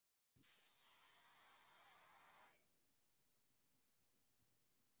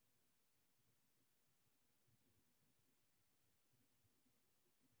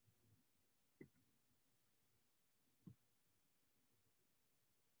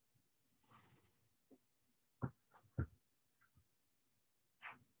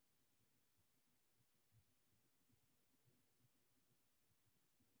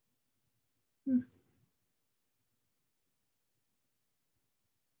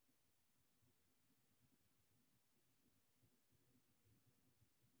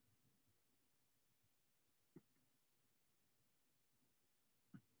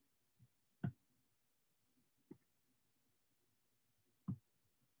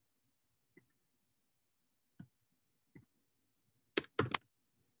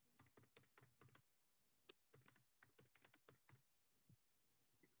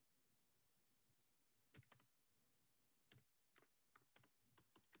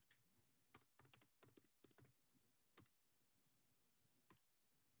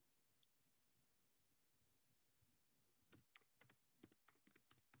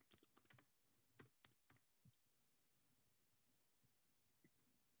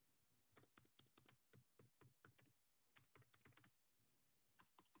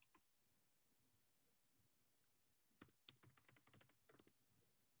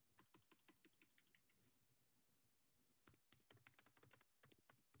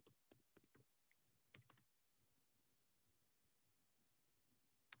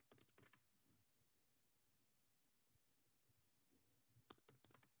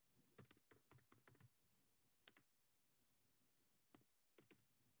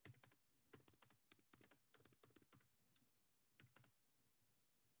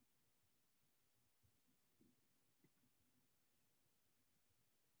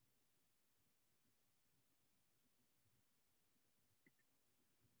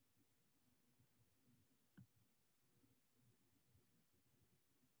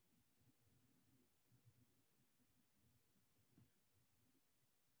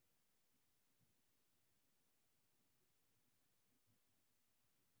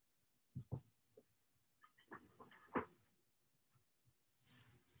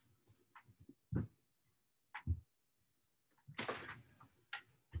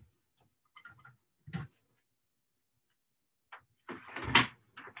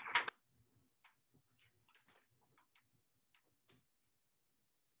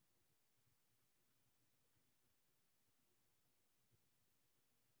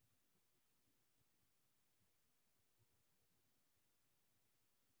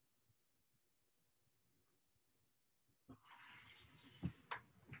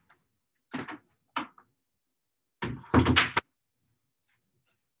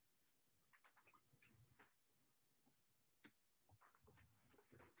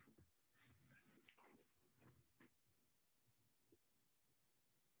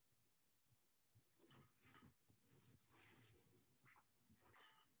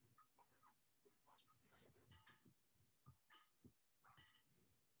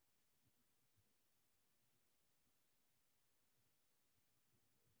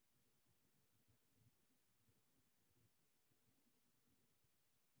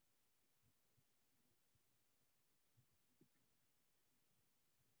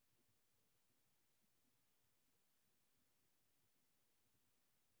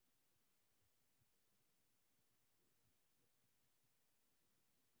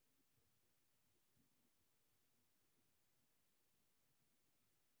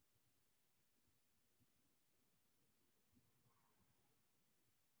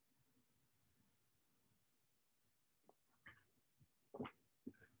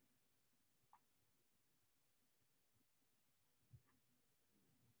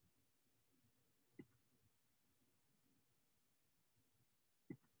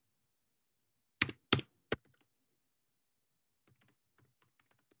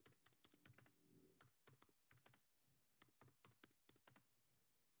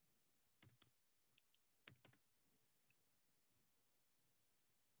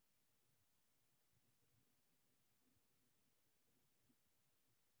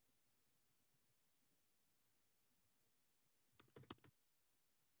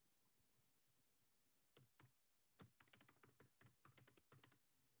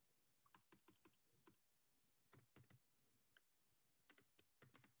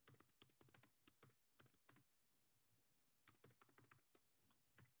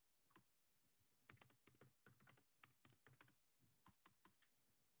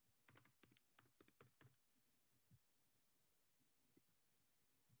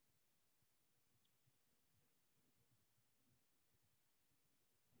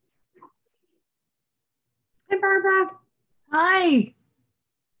Hi, Barbara. Hi.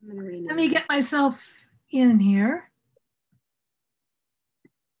 Let me get myself in here.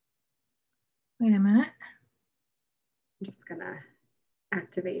 Wait a minute. I'm just gonna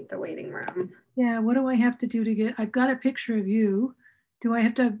activate the waiting room. Yeah, what do I have to do to get, I've got a picture of you. Do I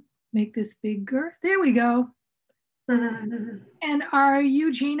have to make this bigger? There we go. And are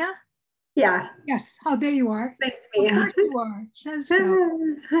you Gina? Yeah. Yes. Oh, there you are. Nice to meet Of course you. you are. It says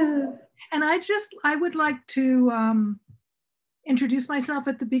so. And I would like to introduce myself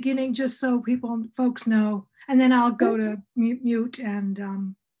at the beginning, just so folks know, and then I'll go to mute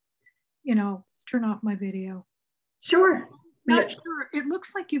and, turn off my video. Sure. Not sure. It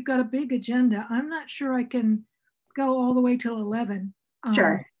looks like you've got a big agenda. I'm not sure I can go all the way till 11.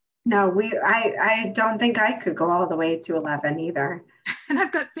 Sure. No, I don't think I could go all the way to 11 either. And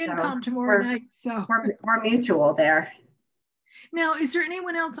I've got FinCom tomorrow night, so. We're mutual there. Now, is there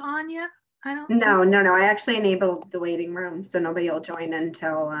anyone else on yet? No. I actually enabled the waiting room, so nobody will join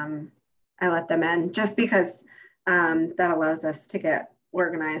until I let them in, just because that allows us to get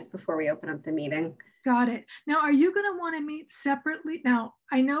organized before we open up the meeting. Got it. Now, are you going to want to meet separately? Now,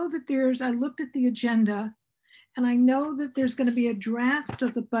 I know that I looked at the agenda, and I know that there's going to be a draft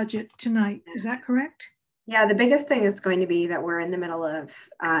of the budget tonight. Is that correct? Yeah, the biggest thing is going to be that we're in the middle of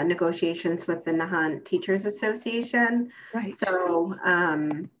negotiations with the Nahant Teachers Association. Right. So,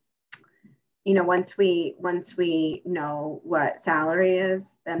 once we know what salary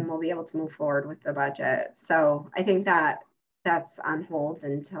is, then we'll be able to move forward with the budget. So I think that's on hold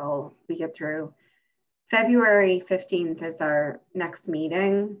until we get through. February 15th is our next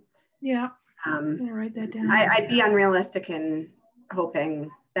meeting. Yeah. I'll write that down. I'd be unrealistic in hoping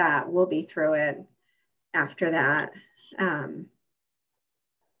that we'll be through it after that. As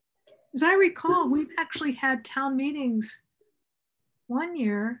I recall, we've actually had town meetings one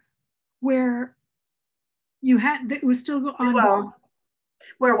year where it was still ongoing. Well,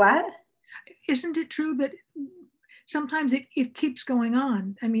 where what? Isn't it true that sometimes it keeps going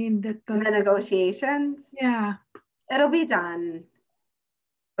on? I mean, that the negotiations? Yeah. It'll be done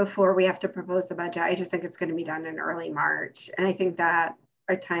before we have to propose the budget. I just think it's going to be done in early March. And I think that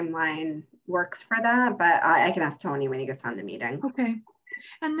our timeline works for that, but I can ask Tony when he gets on the meeting. Okay.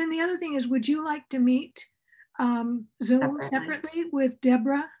 And then the other thing is, would you like to meet Zoom separately with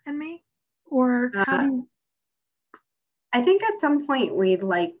Deborah and me? Or how do you? I think at some point we'd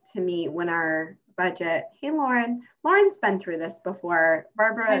like to meet when our budget. Hey, Lauren. Lauren's been through this before.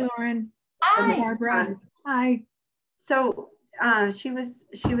 Barbara. Hi, Lauren. Hi, Barbara. Hi. So she was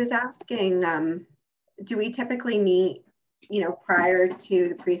asking, do we typically meet, prior to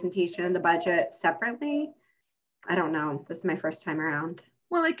the presentation of the budget separately? I don't know. This is my first time around.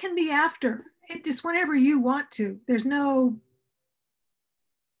 Well, it can be after. It's whenever you want to. There's no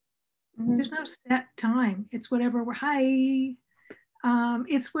set time. It's whatever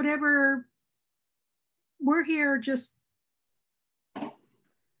it's whatever we're here just,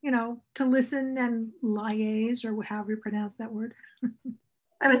 to listen and liaise, or however you pronounce that word.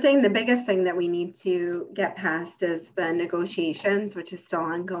 I was saying the biggest thing that we need to get past is the negotiations, which is still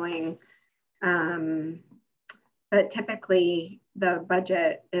ongoing. But typically the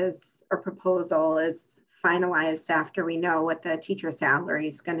budget proposal is finalized after we know what the teacher salary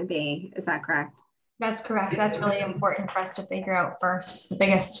is going to be. Is that correct? That's correct. That's really important for us to figure out first, the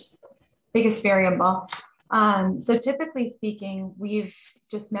biggest variable. So typically speaking, we've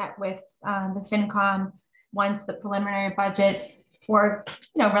just met with the FinCom once the preliminary budget or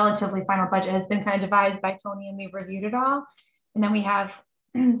relatively final budget has been kind of devised by Tony, and we've reviewed it all. And then we have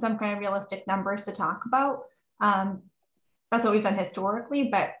some kind of realistic numbers to talk about. That's what we've done historically,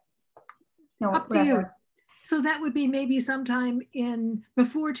 but up to you. So that would be maybe sometime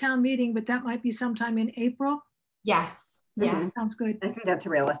before town meeting, but that might be sometime in April. Yes. Yes. Sounds good. I think that's a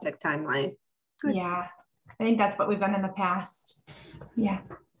realistic timeline. Good. Yeah. I think that's what we've done in the past. Yeah.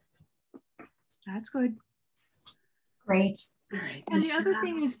 That's good. Great. All right. And the other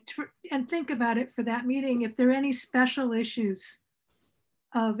thing is, and think about it for that meeting, if there are any special issues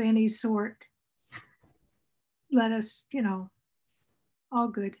of any sort, let us, all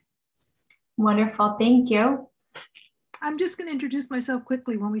good. Wonderful. Thank you. I'm just going to introduce myself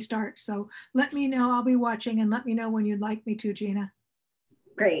quickly when we start. So let me know. I'll be watching, and let me know when you'd like me to, Gina.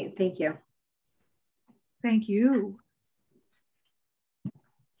 Great. Thank you. Thank you.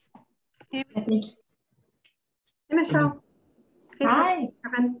 Hey, Michelle. Hey, hi.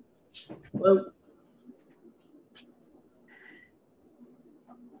 Kevin. Hello.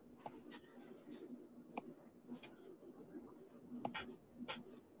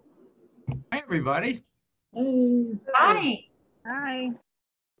 Hi, everybody. Hey. Hi. Hi.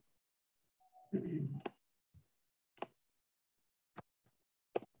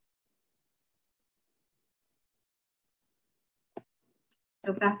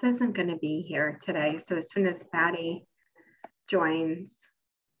 So Beth isn't going to be here today. So as soon as Patty joins,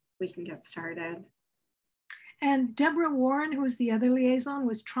 we can get started. And Deborah Warren, who was the other liaison,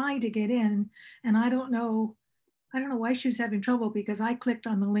 was trying to get in, and I don't know I don't know why she was having trouble, because I clicked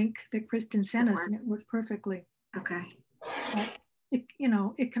on the link that Kristen sent us and it worked perfectly. Okay. But it, you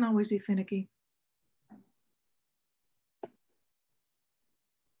know, it can always be finicky.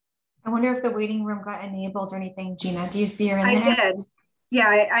 I wonder if the waiting room got enabled or anything. Gina, do you see her in there? I did. Yeah,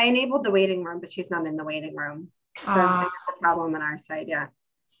 I enabled the waiting room, but she's not in the waiting room. So there's a problem on our side, yeah.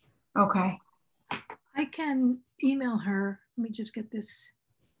 Okay. I can email her. Let me just get this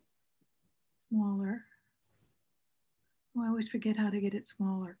smaller. Oh, I always forget how to get it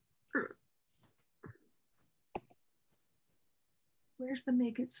smaller. Where's the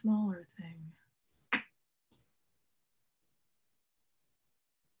make it smaller thing?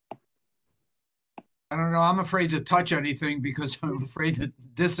 I don't know. I'm afraid to touch anything because I'm afraid to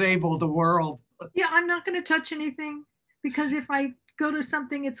disable the world. Yeah, I'm not going to touch anything, because if I go to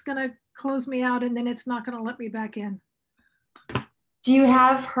something, it's going to close me out and then it's not going to let me back in. Do you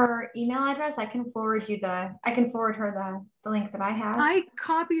have her email address? I can forward her the link that I have. I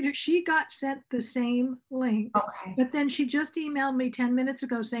copied it. She got sent the same link. Okay. But then she just emailed me 10 minutes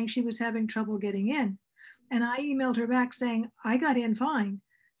ago saying she was having trouble getting in. And I emailed her back saying, I got in fine.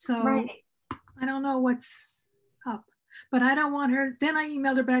 So Right. I don't know what's up. But I don't want her. Then I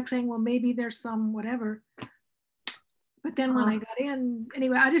emailed her back saying, well, maybe there's some whatever. But then when I got in,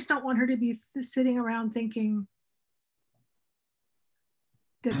 anyway, I just don't want her to be sitting around thinking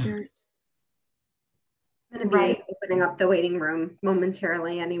that there's. I'm going to be opening up the waiting room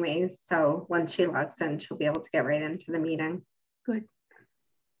momentarily anyways. So once she logs in, she'll be able to get right into the meeting. Good.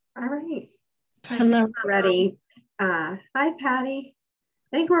 All right. So Hello. we're ready. Hi, Patty.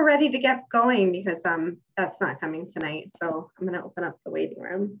 I think we're ready to get going because that's not coming tonight. So I'm going to open up the waiting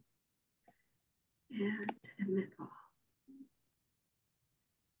room and admit all.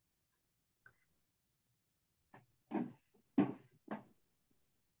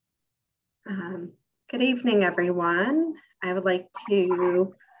 Good evening, everyone. I would like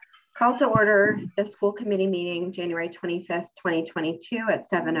to call to order the school committee meeting January 25th, 2022 at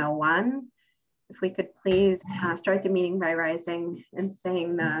 7:01. If we could please start the meeting by rising and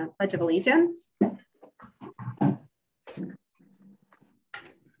saying the Pledge of Allegiance.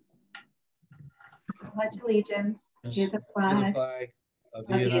 Pledge allegiance to the flag of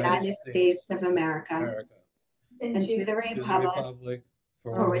the United States of America and to the republic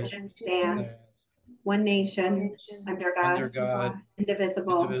for which it stands, one nation, under God,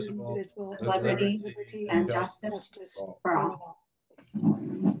 indivisible, with liberty and justice for all.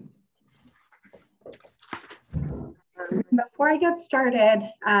 Before I get started,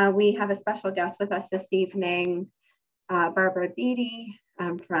 we have a special guest with us this evening, Barbara Beatty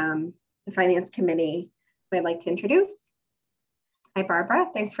from the Finance Committee, who I'd like to introduce. Hi, Barbara.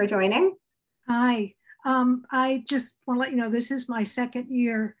 Thanks for joining. Hi. I just want to let you know this is my second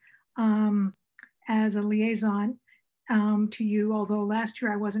year as a liaison to you, although last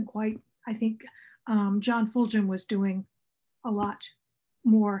year I wasn't quite. I think John Fulgham was doing a lot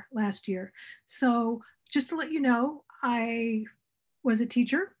more last year. So just to let you know, I was a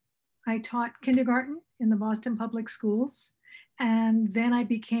teacher. I taught kindergarten in the Boston Public Schools, and then I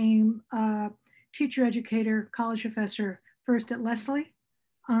became a teacher educator, college professor, first at Lesley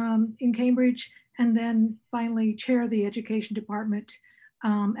in Cambridge, and then finally chair the education department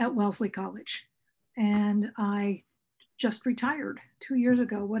at Wellesley College. And I just retired 2 years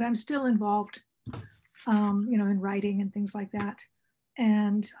ago, but I'm still involved, in writing and things like that.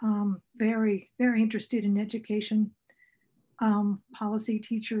 And very, very interested in education, policy,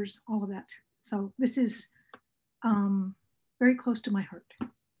 teachers, all of that. So this is very close to my heart.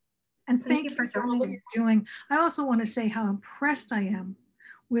 And thank you for all that you're doing. I also want to say how impressed I am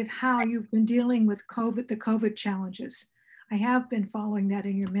with how you've been dealing with COVID, the COVID challenges. I have been following that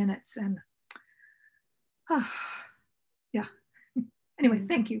in your minutes, and yeah. Anyway,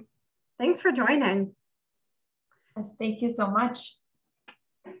 thank you. Thanks for joining. Thank you so much.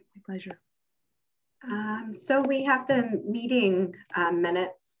 My pleasure. So we have the meeting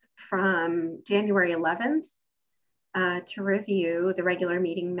minutes from January 11th to review the regular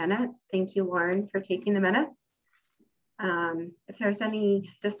meeting minutes. Thank you, Lauren, for taking the minutes. If there's any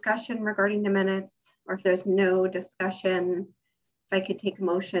discussion regarding the minutes, or if there's no discussion, if I could take a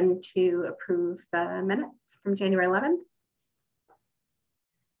motion to approve the minutes from January 11th.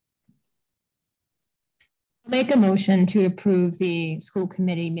 Make a motion to approve the school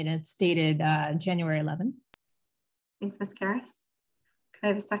committee minutes dated January 11th. Thanks, Ms. Karras. Could I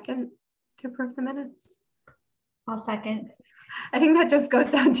have a second to approve the minutes? I'll second. I think that just goes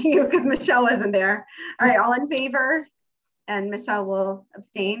down to you because Michelle wasn't there. All right, all in favor? And Michelle will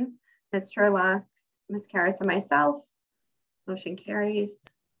abstain. Ms. Sherlock, Ms. Karras, and myself. Motion carries.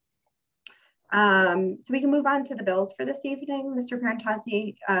 So we can move on to the bills for this evening. Mr.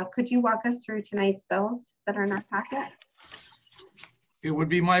 Parentazzi, could you walk us through tonight's bills that are in our packet? It would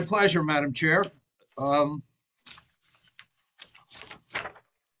be my pleasure, Madam Chair.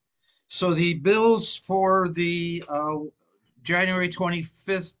 So the bills for the January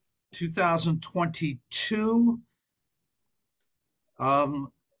 25th, 2022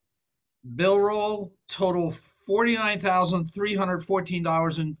 bill roll total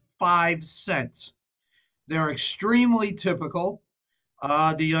 $49,314.05. They're extremely typical.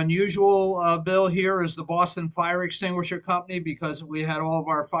 The unusual bill here is the Boston Fire Extinguisher Company, because we had all of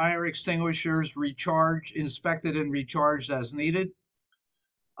our fire extinguishers recharged, inspected and recharged as needed.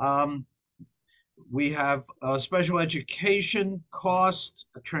 We have special education costs,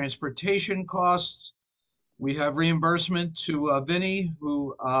 transportation costs. We have reimbursement to Vinny,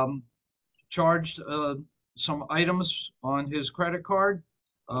 who charged some items on his credit card,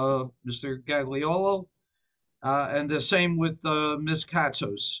 Mr. Gagliolo, and the same with Ms.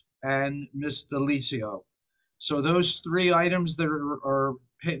 Katzos and Ms. Delicio. So those three items that are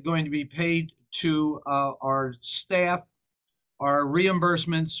going to be paid to our staff are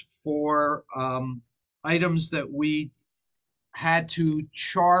reimbursements for items that we had to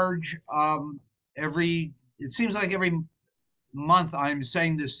charge it seems like every month I'm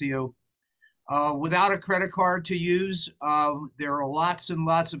saying this to you. Without a credit card to use, there are lots and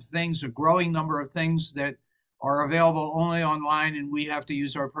lots of things, a growing number of things that are available only online, and we have to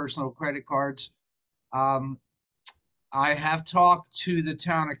use our personal credit cards. I have talked to the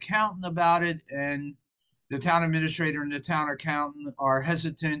town accountant about it, and the town administrator and the town accountant are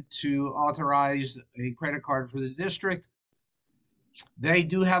hesitant to authorize a credit card for the district. They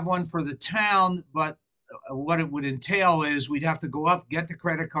do have one for the town, but what it would entail is we'd have to go up, get the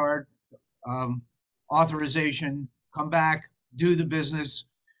credit card authorization, come back, do the business.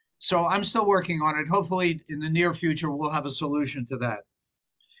 So I'm still working on it. Hopefully in the near future, we'll have a solution to that.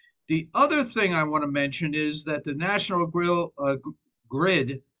 The other thing I want to mention is that the National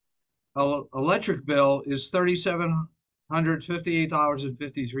Grid electric bill is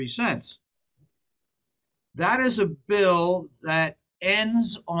 $3,758.53. That is a bill that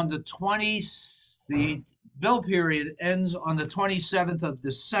ends on the bill period ends on the 27th of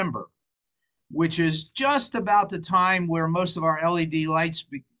December, which is just about the time where most of our LED lights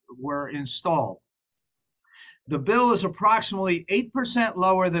were installed. The bill is approximately 8%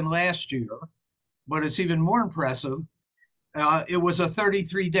 lower than last year, but it's even more impressive. It was a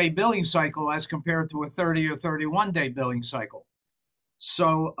 33-day billing cycle as compared to a 30 or 31-day billing cycle.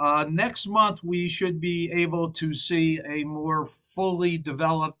 So next month, we should be able to see a more fully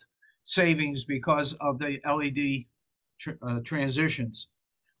developed savings because of the LED transitions.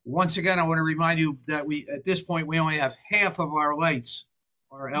 Once again, I want to remind you that at this point, we only have half of our lights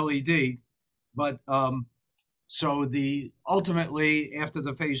are LED, but so ultimately, after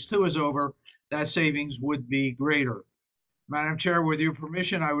the phase 2 is over, that savings would be greater. Madam Chair, with your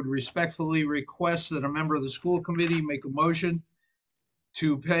permission, I would respectfully request that a member of the school committee make a motion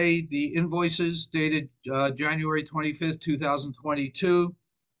to pay the invoices dated January 25th, 2022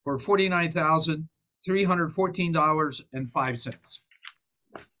 for $49,314.05.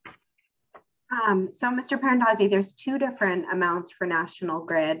 So Mr. Parentazzi, there's two different amounts for National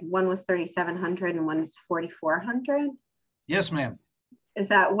Grid. One was 3,700 and one is 4,400. Yes, ma'am.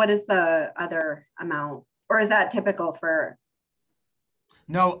 What is the other amount? Or is that typical for?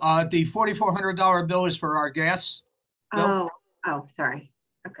 No, the $4,400 bill is for our gas bill. Oh, sorry.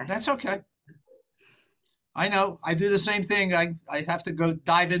 Okay. That's okay. I know. I do the same thing. I have to go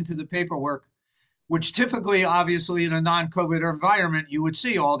dive into the paperwork, which typically, obviously, in a non-COVID environment, you would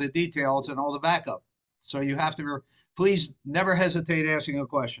see all the details and all the backup. So you have to, please never hesitate asking a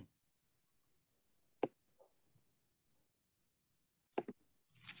question.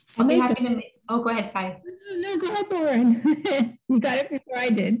 I'll be happy to make, go ahead, Patty. No, go ahead, Lauren. You got it before I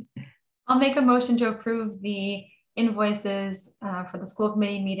did. I'll make a motion to approve the invoices for the school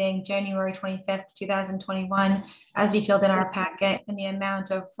committee meeting January 25th, 2021, as detailed in our packet, in the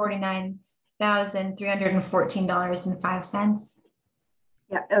amount of $49,314.05.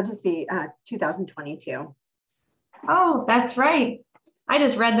 Yeah, it'll just be 2022. Oh, that's right. I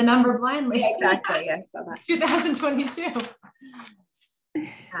just read the number blindly. Exactly. Yeah, I saw that. 2022.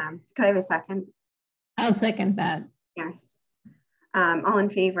 Could I have a second? I'll second that. Yes. All in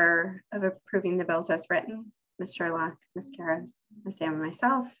favor of approving the bills as written? Ms. Sherlock, Ms. Karras, Ms. Sam, and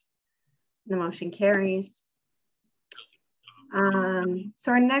myself. The motion carries. So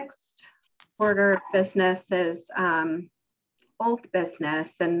our next order of business is old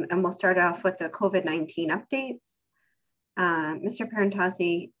business, and we'll start off with the COVID-19 updates. Mr.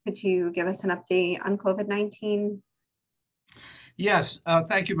 Parentazzi, could you give us an update on COVID-19? Yes,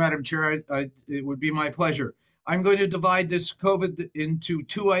 thank you, Madam Chair. It would be my pleasure. I'm going to divide this COVID into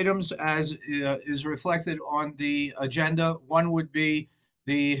two items as is reflected on the agenda. One would be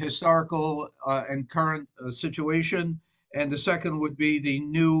the historical and current situation, and the second would be the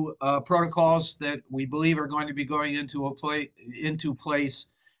new protocols that we believe are going to be going into place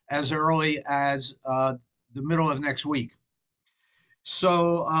as early as the middle of next week.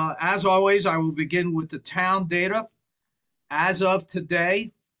 So, as always, I will begin with the town data. As of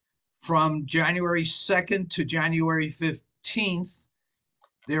today, from January 2nd to January 15th,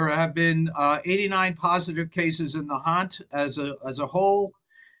 there have been 89 positive cases in Nahant as a whole,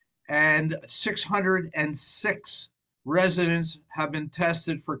 and 606 residents have been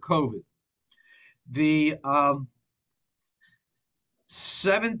tested for COVID. The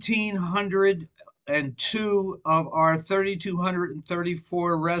 1,702 of our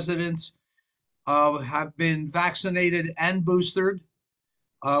 3,234 residents have been vaccinated and boosted,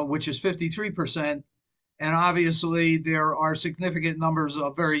 which is 53%. And obviously, there are significant numbers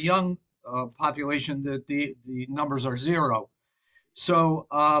of very young population that the numbers are zero. So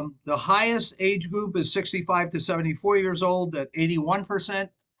the highest age group is 65 to 74 years old, at 81%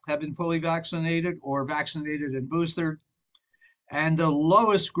 have been fully vaccinated or vaccinated and boosted. And the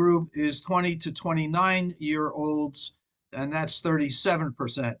lowest group is 20 to 29-year-olds, and that's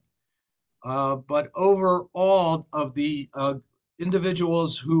 37%. But overall, of the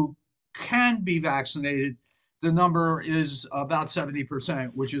individuals who can be vaccinated, the number is about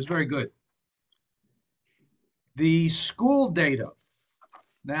 70%, which is very good. The school data.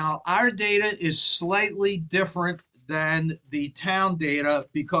 Now, our data is slightly different than the town data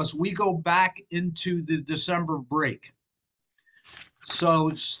because we go back into the December break.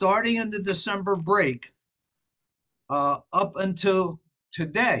 So starting in the December break, up until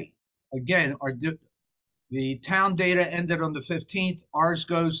today, again, the town data ended on the 15th. Ours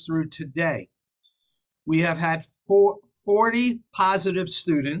goes through today. We have had 40 positive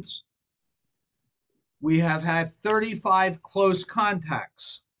students. We have had 35 close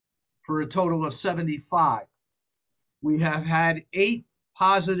contacts for a total of 75. We have had 8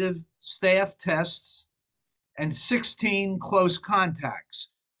 positive staff tests and 16 close contacts.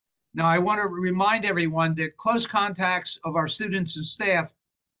 Now, I want to remind everyone that close contacts of our students and staff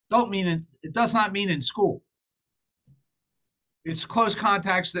it does not mean in school. It's close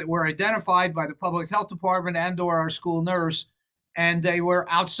contacts that were identified by the public health department and/or our school nurse, and they were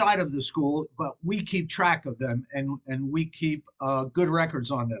outside of the school, but we keep track of them and we keep good records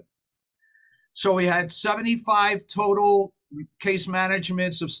on them. So we had 75 total case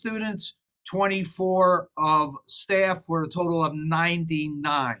managements of students, 24 of staff, for a total of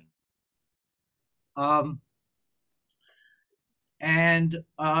 99.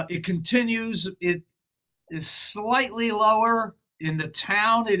 It continues. It is slightly lower in the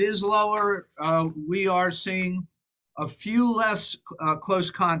town. It is lower. We are seeing a few less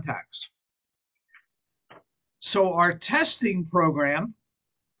close contacts. So our testing program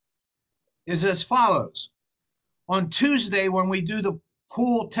is as follows. On Tuesday, when we do the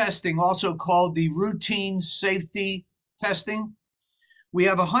pool testing, also called the routine safety testing, we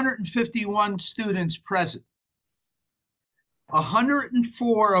have 151 students present.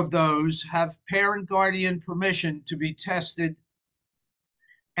 104 of those have parent guardian permission to be tested.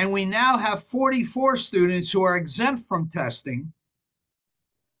 And we now have 44 students who are exempt from testing,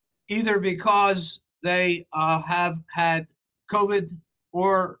 either because they have had COVID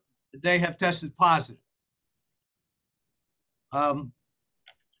or they have tested positive.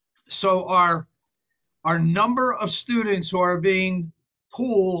 So our number of students who are being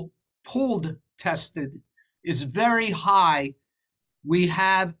pooled tested is very high. We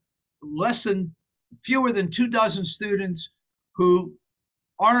have fewer than 2 dozen students who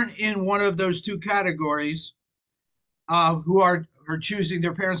aren't in one of those two categories, who are choosing,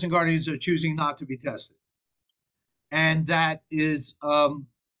 their parents and guardians are choosing not to be tested. And that is,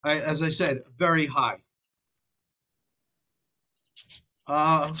 as I said, very high.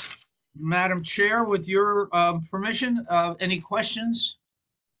 Madam Chair, with your permission, any questions?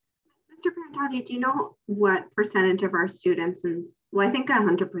 Mr. Parentazzi, do you know what percentage of our students, and well, I think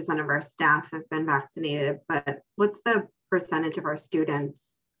 100% of our staff have been vaccinated, but what's the percentage of our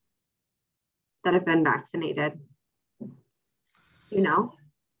students that have been vaccinated? You know?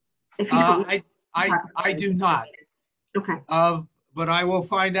 If you don't, I do not. Okay. But I will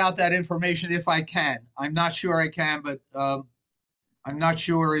find out that information if I can. I'm not sure I can, but I'm not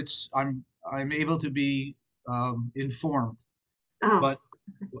sure I'm able to be informed. Oh. But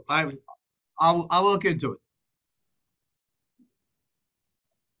I'll look into it.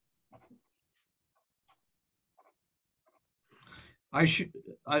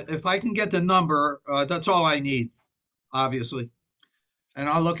 If I can get the number, that's all I need, obviously. And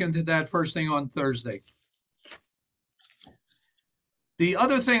I'll look into that first thing on Thursday. The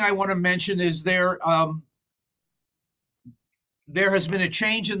other thing I want to mention is there has been a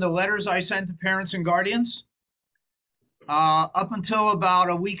change in the letters I send to parents and guardians. Up until about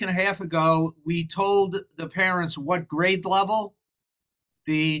a week and a half ago, we told the parents what grade level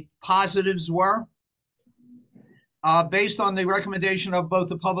the positives were. Based on the recommendation of both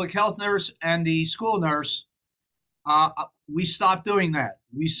the public health nurse and the school nurse, we stopped doing that.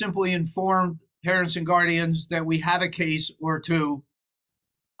 We simply informed parents and guardians that we have a case or two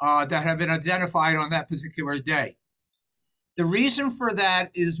that have been identified on that particular day. The reason for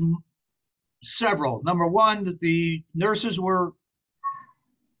that is several. Number one, that the nurses were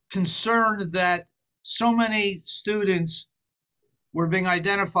concerned that so many students were being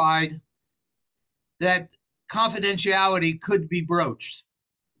identified that confidentiality could be broached.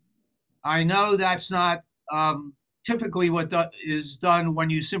 I know that's not typically what is done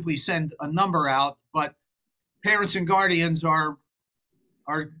when you simply send a number out, but parents and guardians are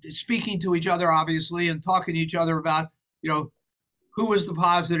speaking to each other, obviously, and talking to each other about, who was the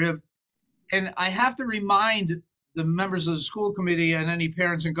positive. And I have to remind the members of the school committee and any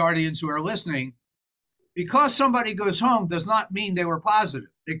parents and guardians who are listening, because somebody goes home does not mean they were positive.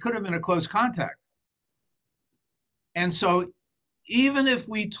 It could have been a close contact. And so even if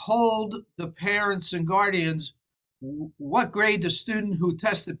we told the parents and guardians what grade the student who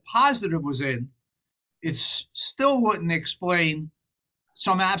tested positive was in, it still wouldn't explain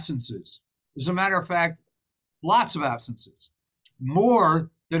some absences. As a matter of fact, lots of absences,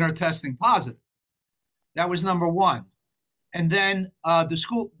 more than are testing positive. That was number one. And then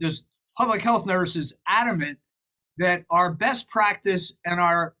the public health nurse is adamant that our best practice and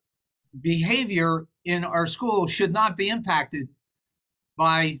our behavior in our school should not be impacted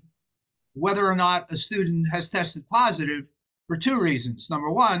by whether or not a student has tested positive, for two reasons.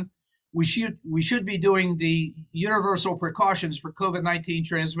 Number one, we should be doing the universal precautions for COVID-19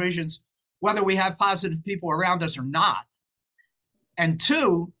 transmissions, whether we have positive people around us or not. And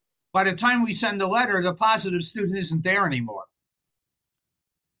two, by the time we send the letter, the positive student isn't there anymore.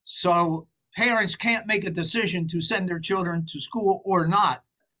 So parents can't make a decision to send their children to school or not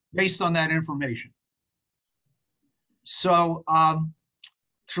based on that information. So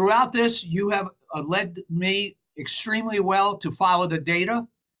throughout this, you have led me extremely well to follow the data,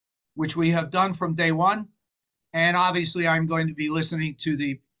 which we have done from day one. And obviously, I'm going to be listening to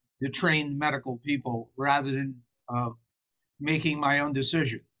the trained medical people rather than making my own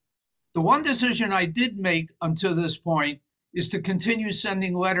decision. The one decision I did make until this point is to continue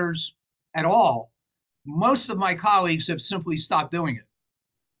sending letters at all. Most of my colleagues have simply stopped doing it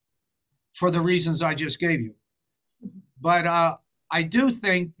for the reasons I just gave you. But I do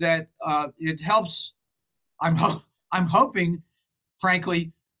think that it helps. I'm hoping,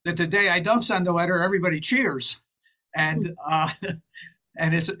 frankly, that the day I don't send a letter, everybody cheers, and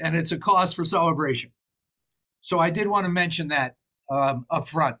it's a cause for celebration. So I did want to mention that up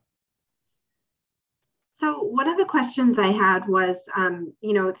front. So one of the questions I had was,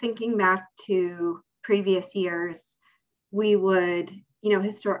 thinking back to previous years, we would,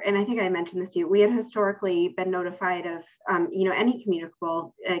 and I think I mentioned this to you, we had historically been notified of, any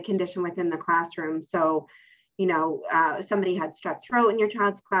communicable condition within the classroom. So, somebody had strep throat in your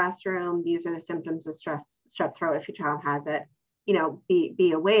child's classroom. These are the symptoms of strep throat if your child has it.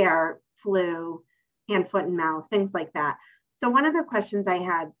 Be aware, flu, hand, foot, and mouth, things like that. So one of the questions I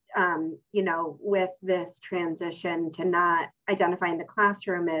had, with this transition to not identifying the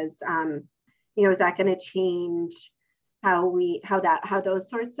classroom is, is that going to change how those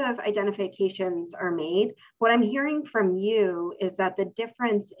sorts of identifications are made? What I'm hearing from you is that the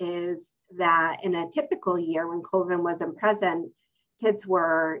difference is that in a typical year when COVID wasn't present, kids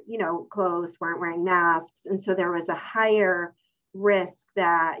were, close, weren't wearing masks. And so there was a higher risk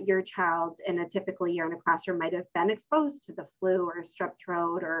that your child in a typical year in a classroom might have been exposed to the flu or strep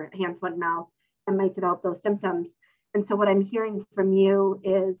throat or hand, foot, and mouth and might develop those symptoms. And so what I'm hearing from you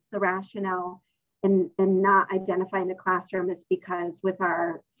is the rationale in not identifying the classroom is because with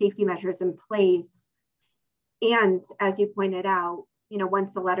our safety measures in place, and as you pointed out,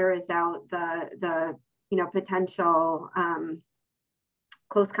 once the letter is out, the potential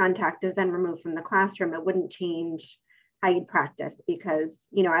close contact is then removed from the classroom. It wouldn't change how you'd practice because,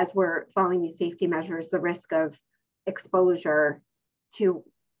 as we're following these safety measures, the risk of exposure to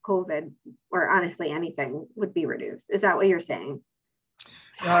COVID or honestly anything would be reduced. Is that what you're saying?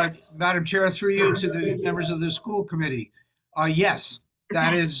 Madam Chair, through you to the members of the school committee. Yes,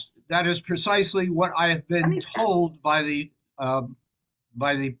 that is precisely what I have been told by the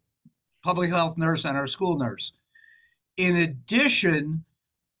by the public health nurse and our school nurse. In addition,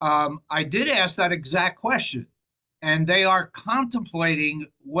 I did ask that exact question, and they are contemplating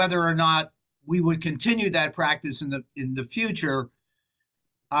whether or not we would continue that practice in the future.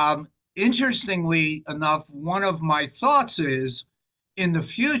 Interestingly enough, one of my thoughts is in the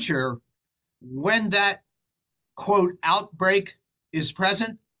future, when that quote outbreak is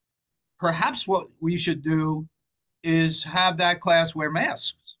present, perhaps what we should do is have that class wear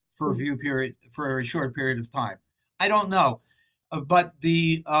masks for a short period of time. I don't know, but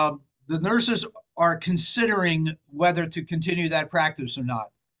the nurses are considering whether to continue that practice or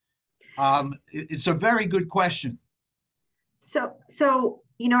not. It's a very good question. So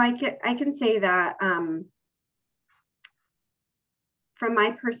you know, I can say that from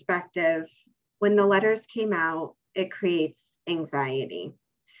my perspective, when the letters came out, it creates anxiety.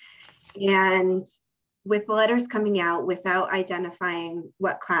 And with letters coming out without identifying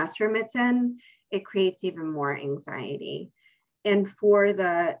what classroom it's in, it creates even more anxiety. And for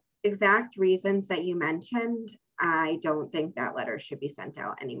the exact reasons that you mentioned, I don't think that letter should be sent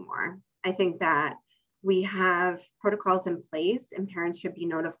out anymore. I think that we have protocols in place and parents should be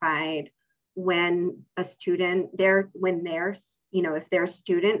notified when a student if their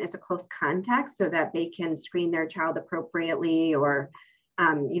student is a close contact, so that they can screen their child appropriately, or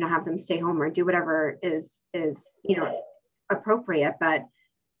have them stay home or do whatever is appropriate. But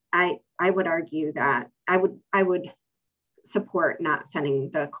I would argue that I would support not sending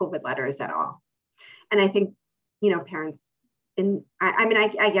the COVID letters at all. And I think, parents, I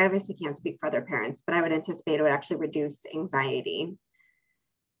obviously can't speak for other parents, but I would anticipate it would actually reduce anxiety.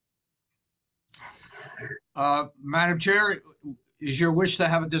 Madam Chair, is your wish to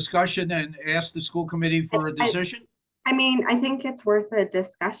have a discussion and ask the school committee for a decision? I think it's worth a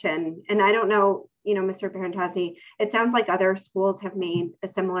discussion. And I don't know, Mr. Parentazzi, it sounds like other schools have made a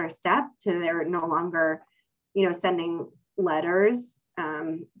similar step to they're no longer, sending letters.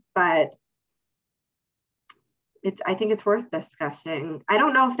 But I think it's worth discussing. I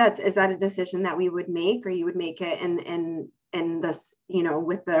don't know if is that a decision that we would make, or you would make it in this,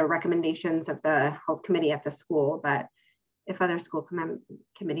 with the recommendations of the health committee at the school. But if other school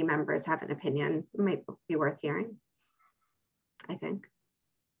committee members have an opinion, it might be worth hearing, I think.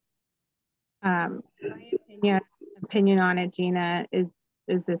 My opinion on it, Gina, is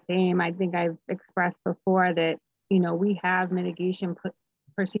the same. I think I've expressed before that, we have mitigation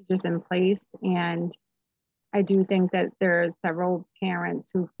procedures in place, and I do think that there are several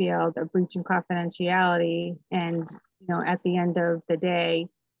parents who feel a breach in confidentiality, and at the end of the day,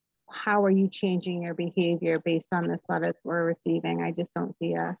 how are you changing your behavior based on this letter that we're receiving? I just don't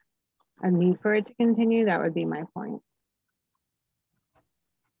see a need for it to continue. That would be my point.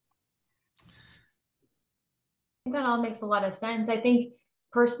 I think that all makes a lot of sense. I think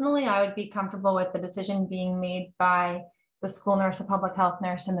personally, I would be comfortable with the decision being made by the school nurse, the public health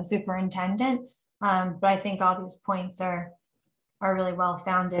nurse, and the superintendent. But I think all these points are really well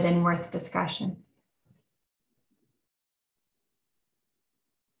founded and worth discussion.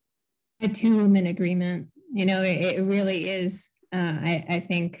 I too am in agreement. It really is. I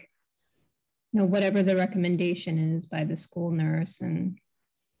think, whatever the recommendation is by the school nurse and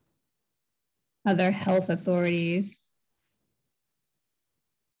other health authorities.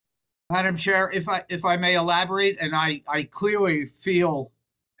 Madam Chair, if I may elaborate, and I clearly feel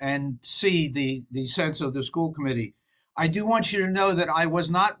and see the sense of the school committee. I do want you to know that I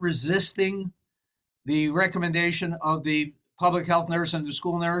was not resisting the recommendation of the public health nurse and the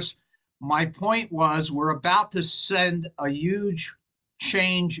school nurse. My point was, we're about to send a huge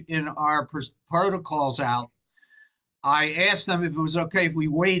change in our protocols out. I asked them if it was okay if we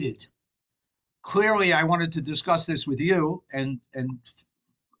waited. Clearly, I wanted to discuss this with you and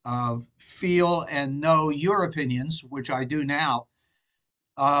feel and know your opinions, which I do now.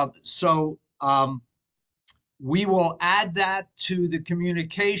 So we will add that to the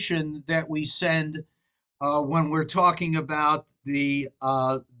communication that we send when we're talking about the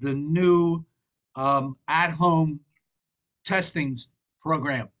new at-home testing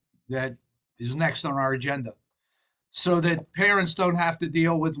program that is next on our agenda, so that parents don't have to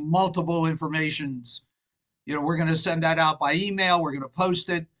deal with multiple informations. We're going to send that out by email. We're going to post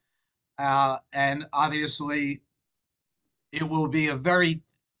it. And obviously, it will be a very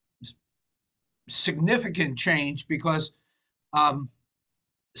significant change because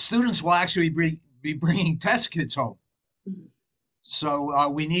students will actually be bringing test kits home. So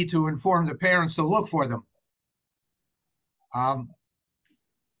we need to inform the parents to look for them.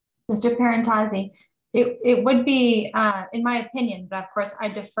 Mr. Parentazzi, it would be, in my opinion, but of course I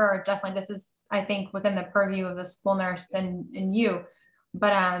defer, definitely this is, I think, within the purview of the school nurse and you,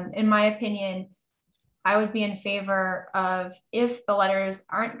 But in my opinion, I would be in favor of, if the letters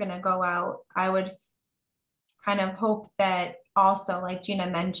aren't going to go out, I would kind of hope that also, like Gina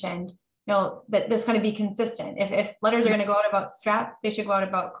mentioned, that this kind of be consistent. If letters are going to go out about strep, they should go out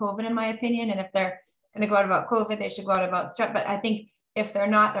about COVID, in my opinion. And if they're going to go out about COVID, they should go out about strep. But I think if they're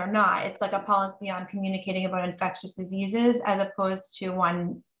not, they're not. It's like a policy on communicating about infectious diseases as opposed to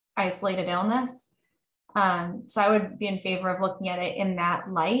one isolated illness. So I would be in favor of looking at it in that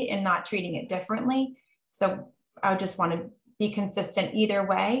light and not treating it differently. So I would just want to be consistent either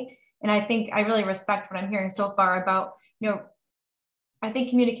way. And I think I really respect what I'm hearing so far about, I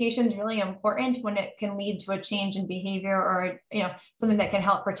think communication is really important when it can lead to a change in behavior, or, something that can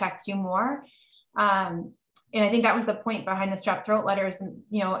help protect you more. And I think that was the point behind the strep throat letters and,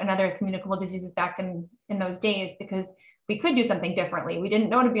 and other communicable diseases back in those days, because we could do something differently. We didn't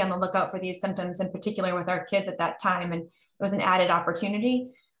know to be on the lookout for these symptoms, in particular with our kids at that time. And it was an added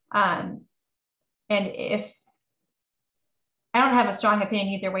opportunity. And if I don't have a strong opinion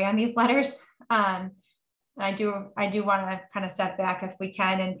either way on these letters, I do want to kind of step back if we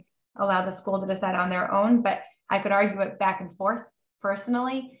can and allow the school to decide on their own, but I could argue it back and forth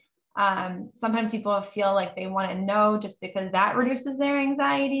personally. Sometimes people feel like they want to know just because that reduces their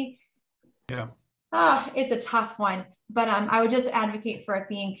anxiety. Yeah. It's a tough one, but I would just advocate for it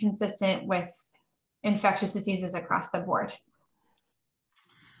being consistent with infectious diseases across the board.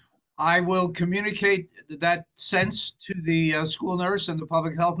 I will communicate that sense to the school nurse and the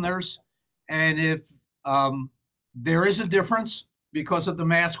public health nurse. And if there is a difference because of the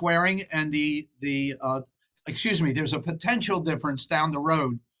mask wearing and there's a potential difference down the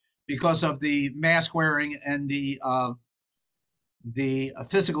road because of the mask wearing and the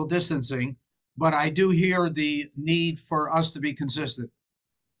physical distancing, but I do hear the need for us to be consistent.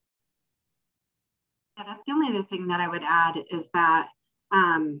 Yeah, that's the only other thing that I would add is that,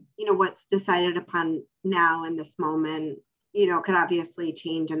 what's decided upon now in this moment, could obviously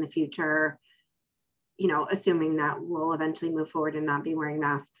change in the future, assuming that we'll eventually move forward and not be wearing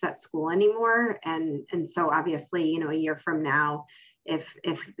masks at school anymore. And so obviously, a year from now, if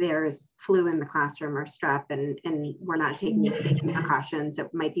there's flu in the classroom or strep and we're not taking the safety precautions,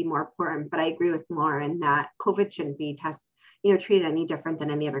 it might be more important. But I agree with Lauren that COVID shouldn't be treated any different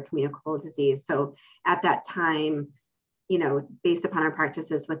than any other communicable disease. So at that time, based upon our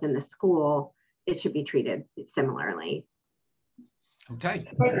practices within the school, it should be treated similarly. Okay.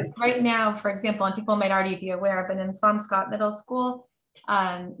 Right now, for example, and people might already be aware, but in Swampscott Middle School,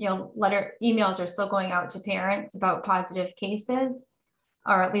 emails are still going out to parents about positive cases,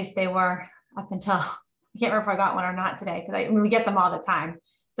 or at least they were up until, I can't remember if I got one or not today, because we get them all the time.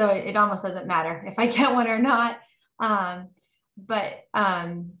 So it almost doesn't matter if I get one or not. But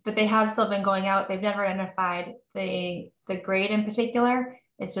they have still been going out. They've never identified the grade in particular.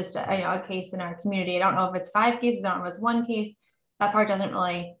 It's just a case in our community. I don't know if it's 5 cases. I don't know if it's 1 case. That part doesn't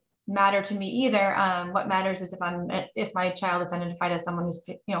really matter to me either. What matters is if my child is identified as someone who's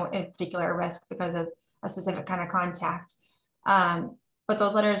in particular risk because of a specific kind of contact. But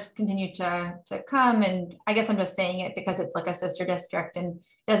those letters continue to come, and I guess I'm just saying it because it's like a sister district, and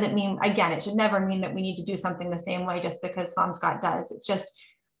doesn't mean, again, it should never mean that we need to do something the same way just because Swampscott does. It's just,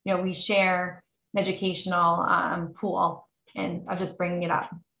 we share an educational pool, and I'm just bringing it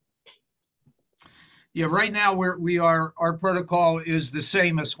up. Yeah, right now our protocol is the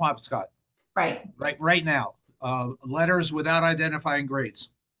same as Swampscott. Right. Right now, letters without identifying grades.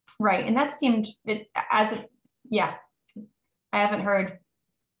 Right, and that seemed yeah. I haven't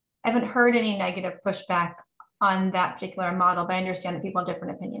heard any negative pushback on that particular model, but I understand that people have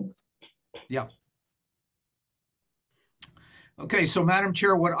different opinions. Yeah. Okay, so Madam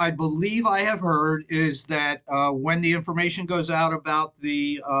Chair, what I believe I have heard is that when the information goes out about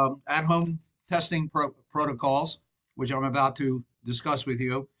the at-home testing protocols, which I'm about to discuss with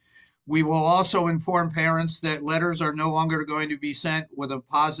you, we will also inform parents that letters are no longer going to be sent with a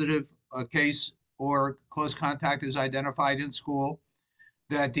positive case or close contact is identified in school,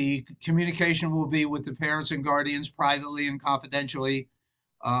 that the communication will be with the parents and guardians privately and confidentially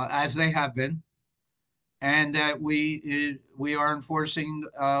as they have been, and that we are enforcing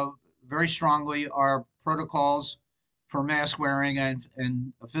very strongly our protocols for mask wearing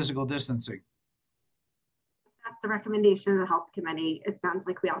and physical distancing. That's the recommendation of the health committee. It sounds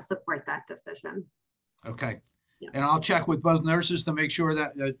like we all support that decision. Okay. Yeah. And I'll check with both nurses to make sure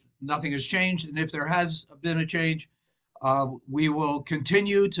that nothing has changed. And if there has been a change, we will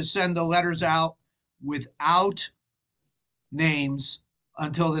continue to send the letters out without names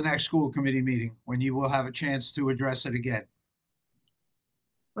until the next school committee meeting, when you will have a chance to address it again.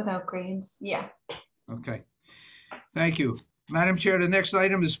 Without grades, yeah. Okay. Thank you. Madam Chair, the next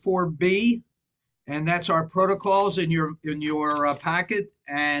item is 4B, and that's our protocols in your packet.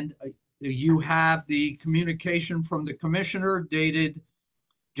 And you have the communication from the commissioner dated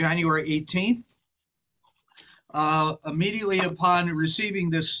January 18th. Immediately upon receiving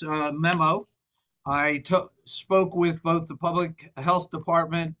this memo, I spoke with both the public health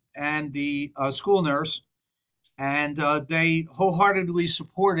department and the school nurse, and they wholeheartedly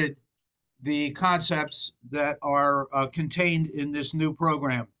supported the concepts that are contained in this new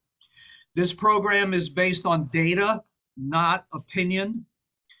program. This program is based on data, not opinion.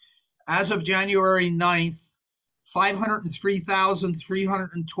 As of January 9th,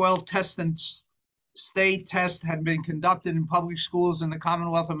 503,312 tests and state tests had been conducted in public schools in the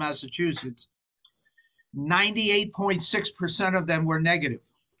Commonwealth of Massachusetts. 98.6% of them were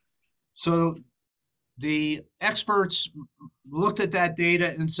negative. So the experts looked at that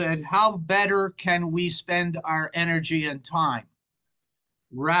data and said, how better can we spend our energy and time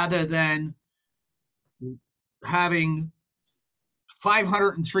rather than having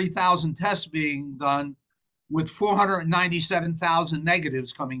 503,000 tests being done with 497,000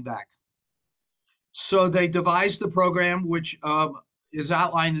 negatives coming back. So they devised the program, which is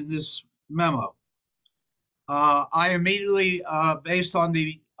outlined in this memo. I immediately, based on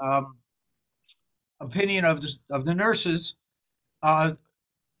the opinion of the nurses,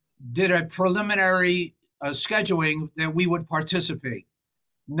 did a preliminary scheduling that we would participate,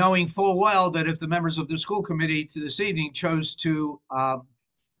 knowing full well that if the members of the school committee to this evening chose to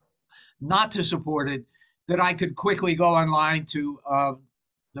not to support it, that I could quickly go online to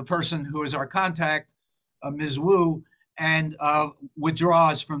the person who is our contact, Ms. Wu, and withdraw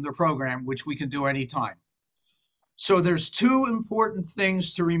us from the program, which we can do anytime. So there's two important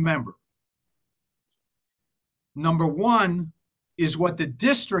things to remember. Number one is what the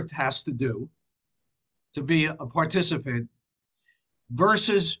district has to do to be a participant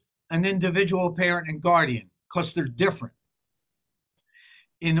versus an individual parent and guardian, because they're different.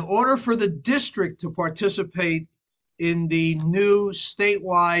 In order for the district to participate in the new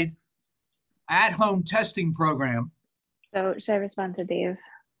statewide at-home testing program. So should I respond to Dave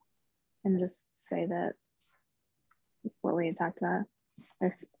and just say that what we had talked about?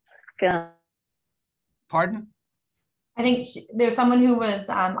 Pardon? I think there's someone who was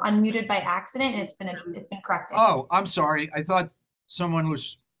unmuted by accident, and it's been corrected. Oh, I'm sorry. I thought someone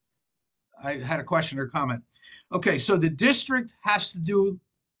was. I had a question or comment. Okay, so the district has to do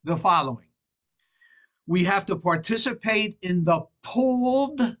the following. We have to participate in the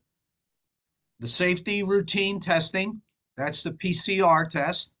pooled, the safety routine testing. That's the PCR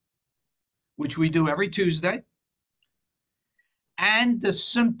test, which we do every Tuesday. And the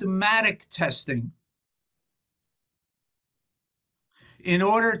symptomatic testing. In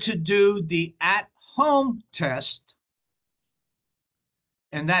order to do the at-home test,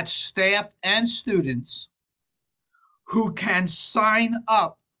 and that's staff and students who can sign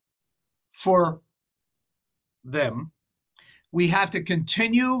up for them, we have to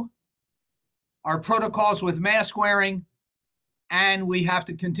continue our protocols with mask wearing, and we have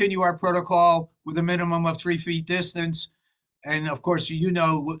to continue our protocol with a minimum of 3 feet distance. And of course, you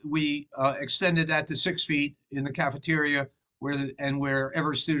know, we extended that to 6 feet in the cafeteria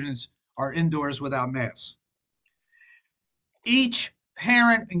wherever students are indoors without masks. Each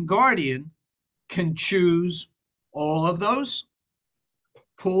parent and guardian can choose all of those,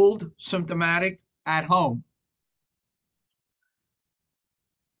 pooled, symptomatic, at home.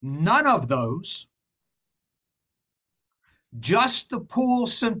 None of those, just the pool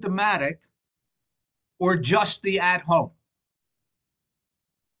symptomatic, or just the at home.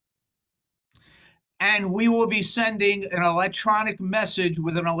 And we will be sending an electronic message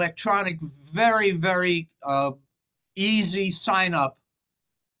with an electronic, very, very easy sign up,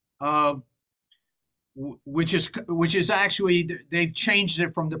 which is actually, they've changed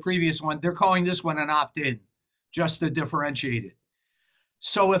it from the previous one. They're calling this one an opt-in, just to differentiate it.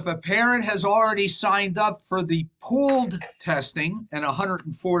 So if a parent has already signed up for the pooled testing, and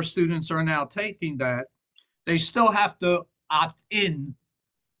 104 students are now taking that, they still have to opt in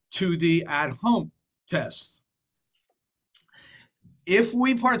to the at-home test. If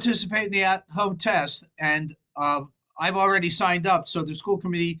we participate in the at-home test, and I've already signed up, so the school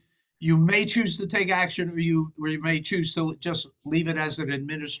committee, you may choose to take action, or you may choose to just leave it as an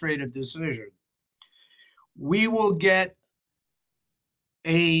administrative decision. We will get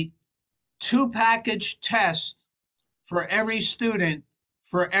a 2-package test for every student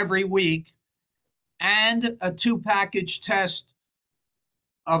for every week, and a 2-package test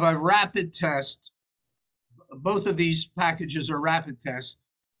of a rapid test. Both of these packages are rapid tests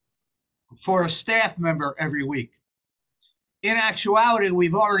for a staff member every week. in actuality,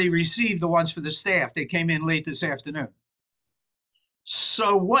 we've already received the ones for the staff. They came in late this afternoon.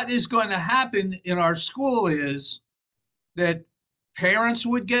 So what is going to happen in our school is that parents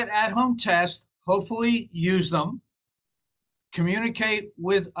would get at-home tests, hopefully use them, communicate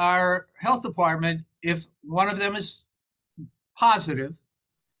with our health department if one of them is positive,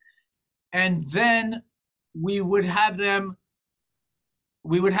 and then we would have an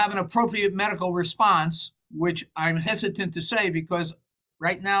appropriate medical response, which I'm hesitant to say because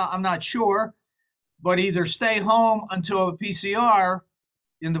right now I'm not sure, but either stay home until a PCR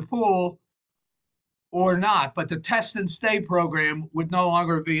in the pool or not. But the test and stay program would no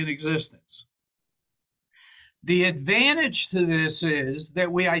longer be in existence. The advantage to this is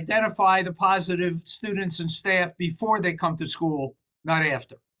that we identify the positive students and staff before they come to school, not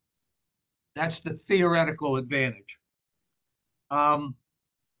after. That's the theoretical advantage.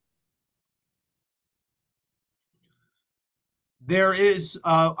 There is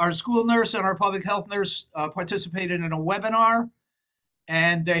our school nurse and our public health nurse participated in a webinar,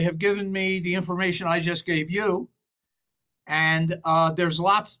 and they have given me the information I just gave you. And there's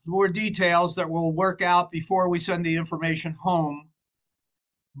lots more details that we'll work out before we send the information home.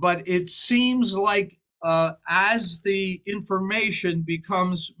 But it seems like as the information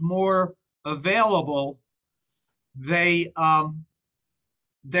becomes more available, they are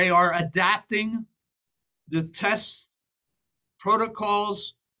adapting the test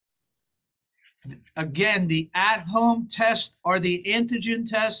protocols. Again, the at-home test are the antigen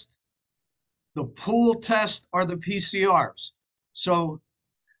test. The pool test are the PCRs. So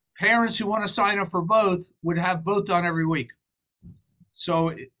parents who want to sign up for both would have both done every week.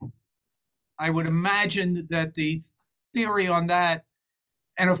 So I would imagine that the theory on that,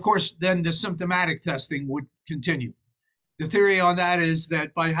 and of course, then the symptomatic testing would continue. The theory on that is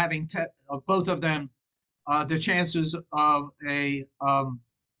that by having both of them, the chances of an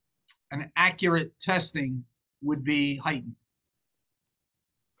accurate testing would be heightened.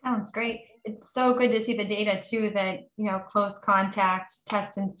 Sounds great. It's so good to see the data too that, close contact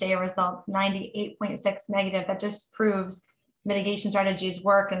test and stay results 98.6 negative. That just proves mitigation strategies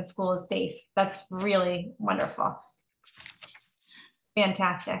work and school is safe. That's really wonderful. It's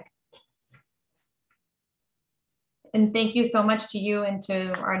fantastic. And thank you so much to you and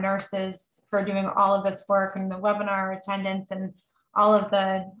to our nurses for doing all of this work and the webinar attendance and all of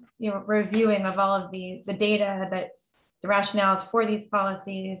the reviewing of all of the data, that the rationales for these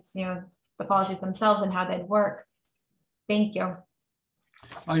policies, the policies themselves and how they'd work. Thank you.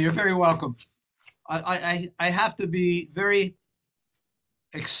 Oh, you're very welcome. I have to be very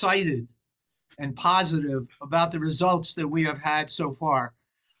excited and positive about the results that we have had so far.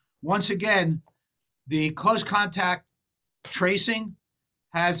 Once again, the close contact tracing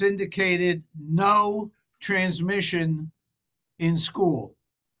has indicated no transmission in school.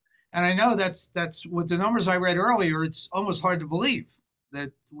 And I know that's with the numbers I read earlier, it's almost hard to believe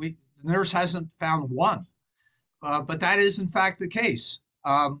that the nurse hasn't found one. But that is in fact the case.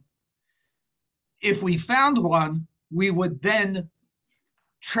 If we found one, we would then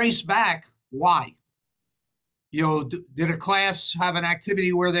trace back why. Did a class have an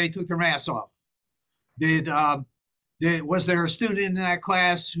activity where they took their masks off? Was there a student in that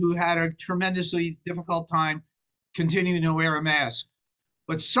class who had a tremendously difficult time continuing to wear a mask?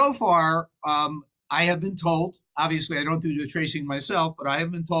 But so far, I have been told, obviously I don't do the tracing myself, but I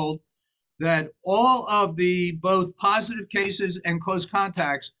have been told that all of the both positive cases and close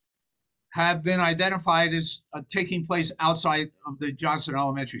contacts have been identified as taking place outside of the Johnson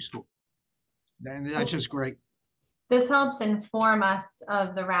Elementary School. And that's just great. This helps inform us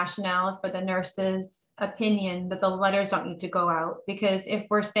of the rationale for the nurse's opinion that the letters don't need to go out. Because if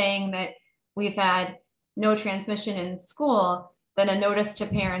we're saying that we've had no transmission in school, then a notice to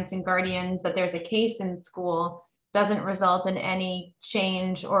parents and guardians that there's a case in school doesn't result in any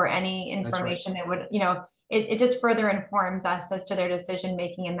change or any information that would, it just further informs us as to their decision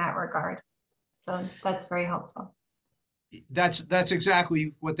making in that regard. So that's very helpful. That's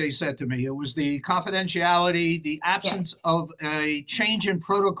exactly what they said to me. It was the confidentiality, the absence of a change in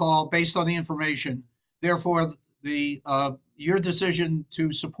protocol based on the information. Therefore, your decision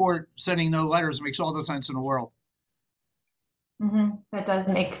to support sending no letters makes all the sense in the world. Mm-hmm. That does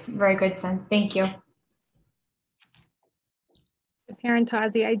make very good sense. Thank you.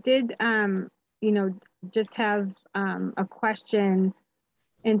 Parentozzi, I did, just have a question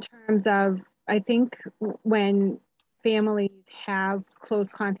in terms of, I think when families have close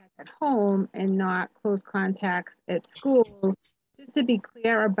contact at home and not close contacts at school, just to be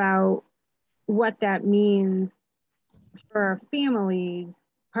clear about what that means for families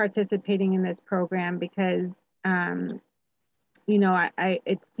participating in this program, because you know,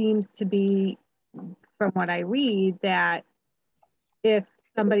 it seems to be, from what I read, that if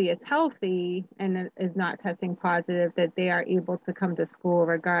somebody is healthy and is not testing positive, that they are able to come to school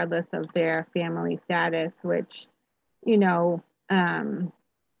regardless of their family status, which, you know, I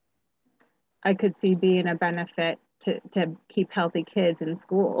could see being a benefit to keep healthy kids in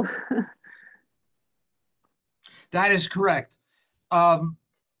school. That is correct.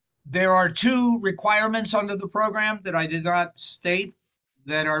 There are two requirements under the program that I did not state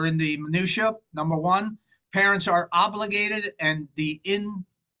that are in the minutia. Number one, parents are obligated, and the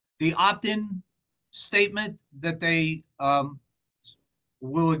opt-in statement that they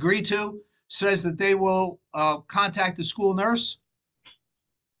will agree to says that they will contact the school nurse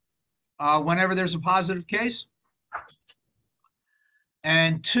whenever there's a positive case.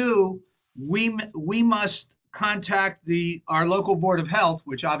 And two, we must contact our local board of health,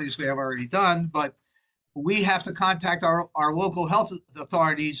 which obviously I've already done, but we have to contact our local health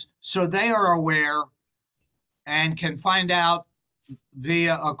authorities so they are aware and can find out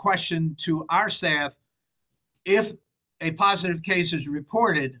via a question to our staff if a positive case is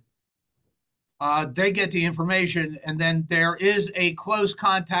reported. They get the information, and then there is a close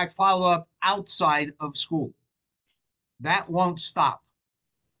contact follow-up outside of school. That won't stop.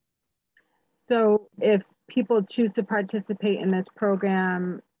 So if people choose to participate in this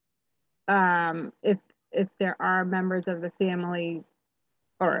program, if there are members of the family,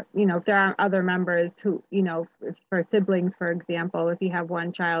 or, you know, if there are other members who, you know, for siblings, for example, if you have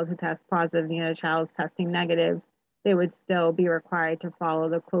one child who tests positive and the other child is testing negative, they would still be required to follow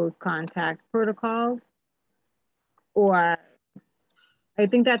the close contact protocol. Or I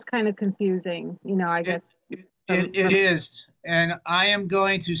think that's kind of confusing, you know, I guess. It is. And I am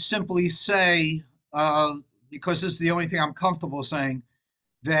going to simply say, because this is the only thing I'm comfortable saying,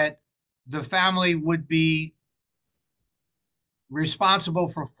 that the family would be responsible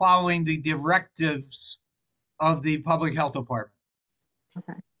for following the directives of the public health department.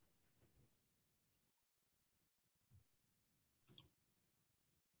 Okay.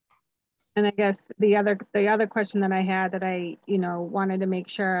 And I guess the other question that I had that I, you know, wanted to make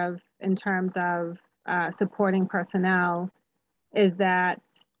sure of in terms of supporting personnel is that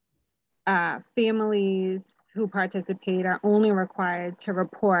families who participate are only required to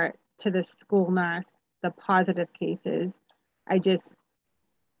report to the school nurse the positive cases. I just,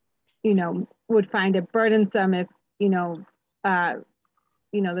 you know, would find it burdensome if, you know, the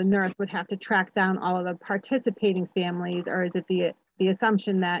nurse would have to track down all of the participating families, or is it the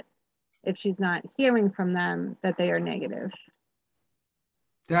assumption that if she's not hearing from them, that they are negative?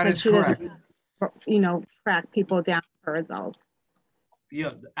 That is correct. You know, track people down for results.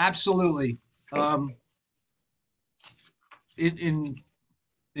 Yeah, absolutely. In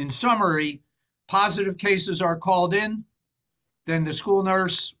summary, positive cases are called in, then the school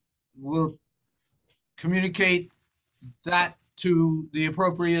nurse will communicate that to the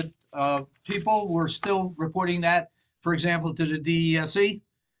appropriate people. We're still reporting that, for example, to the DESE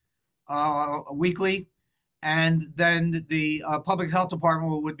weekly, and then the public health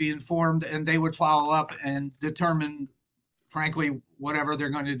department would be informed, and they would follow up and determine, frankly, whatever they're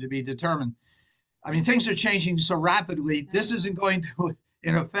going to be determined. I mean, things are changing so rapidly. This isn't going to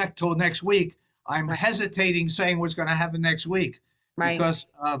in effect till next week. I'm hesitating saying what's going to happen next week, because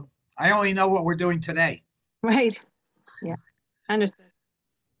I only know what we're doing today. Right. Yeah. Understood.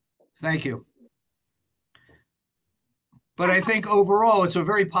 Thank you. But I think overall, it's a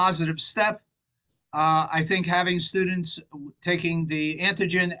very positive step. I think having students taking the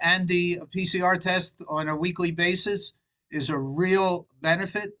antigen and the PCR test on a weekly basis is a real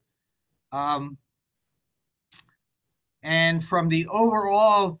benefit. And from the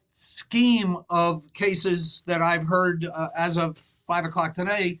overall scheme of cases that I've heard as of 5 o'clock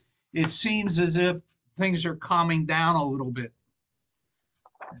today, it seems as if things are calming down a little bit.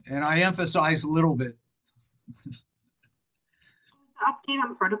 And I emphasize a little bit. The update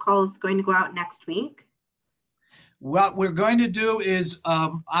on protocol is going to go out next week. What we're going to do is,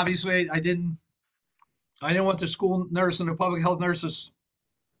 obviously, I didn't want the school nurse and the public health nurses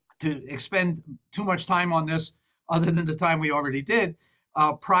to expend too much time on this, other than the time we already did,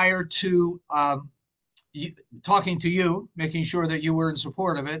 prior to talking to you, making sure that you were in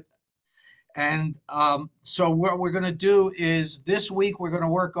support of it. And so what we're going to do is this week, we're going to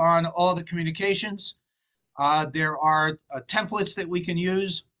work on all the communications. There are templates that we can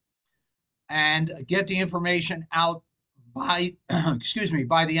use and get the information out by, excuse me,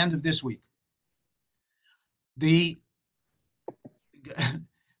 by the end of this week.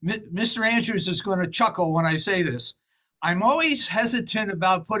 Mr. Andrews is going to chuckle when I say this. I'm always hesitant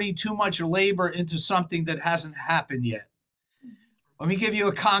about putting too much labor into something that hasn't happened yet. Let me give you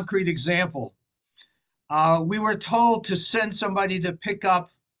a concrete example. We were told to send somebody to pick up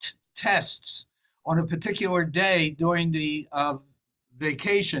tests on a particular day during the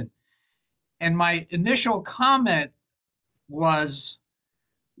vacation. And my initial comment was,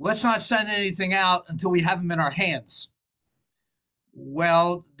 let's not send anything out until we have them in our hands.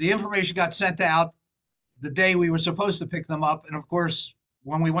 Well, the information got sent out the day we were supposed to pick them up. And of course,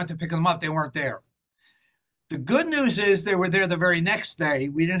 when we went to pick them up, they weren't there. The good news is they were there the very next day.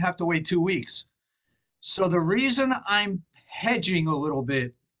 We didn't have to wait 2 weeks. So the reason I'm hedging a little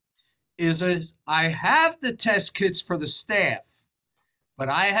bit is I have the test kits for the staff, but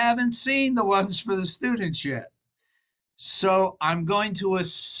I haven't seen the ones for the students yet. So I'm going to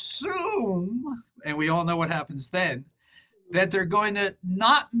assume, and we all know what happens then, that they're going to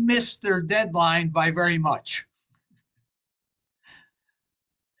not miss their deadline by very much.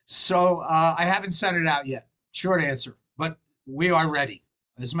 So I haven't sent it out yet. Short answer, but we are ready.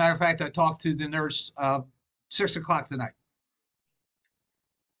 As a matter of fact, I talked to the nurse 6 o'clock tonight.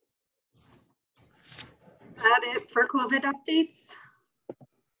 Is that it for COVID updates?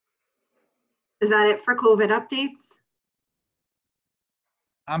 Is that it for COVID updates?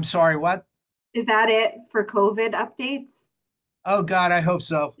 I'm sorry, what? Is that it for COVID updates? Oh God, I hope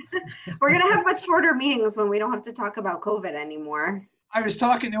so. We're gonna have much shorter meetings when we don't have to talk about COVID anymore. I was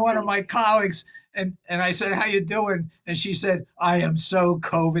talking to one of my colleagues and I said, how you doing? And she said, I am so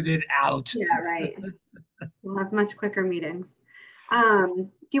COVIDed out. Yeah, right. We'll have much quicker meetings. Do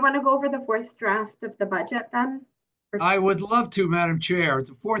you want to go over the fourth draft of the budget then? I would love to, Madam Chair.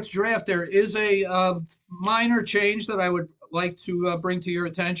 The fourth draft, there is a minor change that I would like to bring to your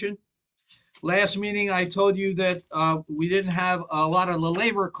attention. Last meeting, I told you that we didn't have a lot of the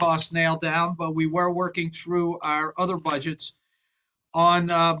labor costs nailed down, but we were working through our other budgets.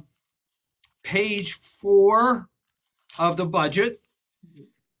 On page 4 of the budget,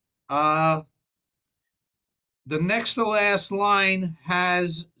 the next to last line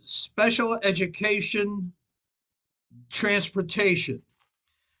has special education transportation.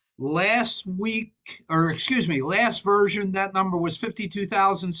 Last version, that number was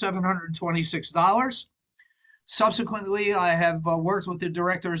 $52,726. Subsequently, I have worked with the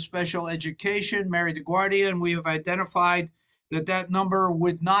Director of Special Education, Mary DeGuardia, and we have identified that number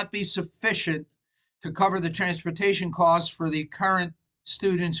would not be sufficient to cover the transportation costs for the current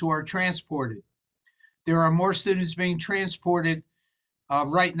students who are transported. There are more students being transported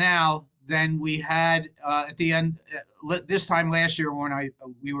right now than we had at the end this time last year when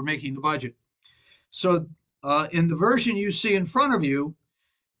we were making the budget. So in the version you see in front of you,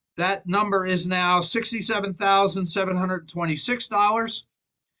 that number is now $67,726.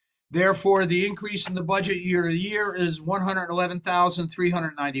 Therefore, the increase in the budget year to year is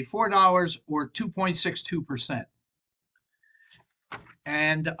 $111,394, or 2.62%.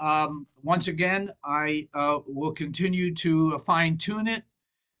 And once again, I will continue to fine tune it.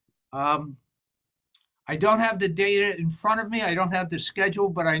 I don't have the data in front of me. I don't have the schedule,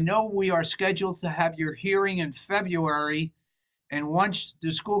 but I know we are scheduled to have your hearing in February. And once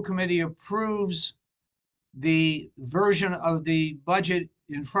the school committee approves the version of the budget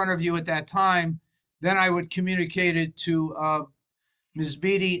in front of you at that time, then I would communicate it to Ms.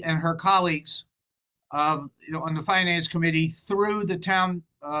 Beatty and her colleagues on the finance committee through the town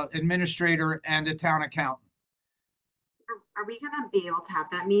administrator and the town accountant. Are we going to be able to have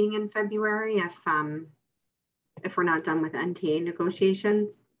that meeting in February if we're not done with NTA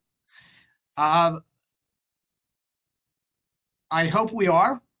negotiations? I hope we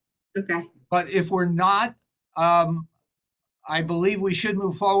are. Okay. But if we're not, I believe we should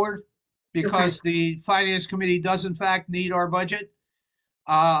move forward because the finance committee does in fact need our budget.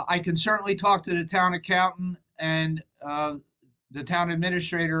 I can certainly talk to the town accountant and the town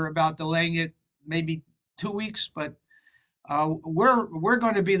administrator about delaying it maybe 2 weeks, but we're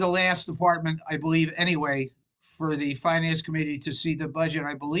going to be the last department, I believe, anyway, for the finance committee to see the budget.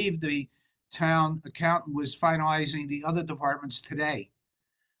 I believe the town accountant was finalizing the other departments today,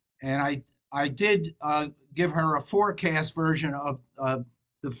 and I did give her a forecast version of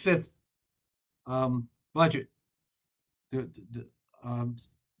the fifth budget,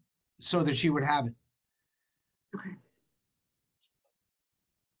 so that she would have it. Okay.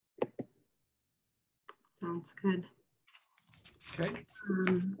 Sounds good. Okay.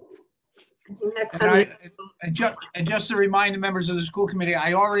 I think And just to remind the members of the school committee,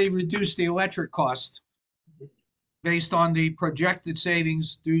 I already reduced the electric cost based on the projected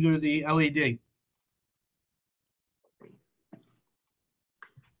savings due to the LED.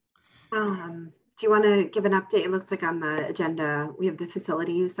 Do you want to give an update? It looks like on the agenda we have the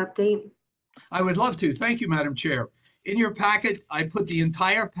facility use update. I would love to. Thank you, Madam Chair. In your packet, I put the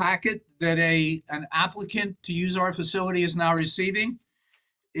entire packet that an applicant to use our facility is now receiving.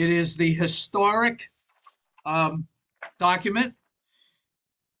 It is the historic document.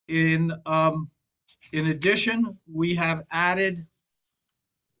 In addition, we have added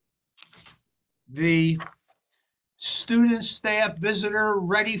the student, staff, visitor,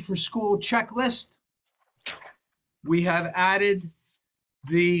 ready for school checklist. We have added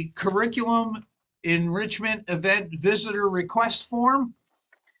the curriculum enrichment event visitor request form,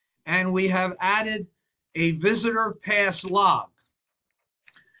 and we have added a visitor pass log.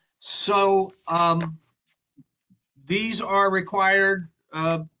 So these are required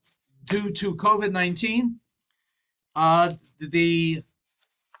due to COVID-19.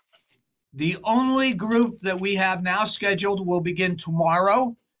 The only group that we have now scheduled will begin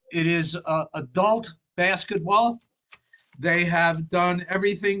tomorrow. It is adult basketball. They have done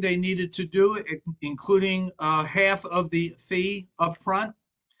everything they needed to do, including half of the fee up front.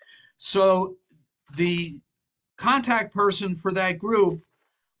 So the contact person for that group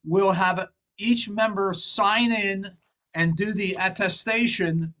will have each member sign in and do the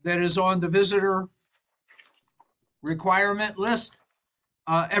attestation that is on the visitor requirement list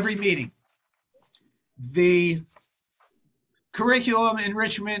every meeting. The curriculum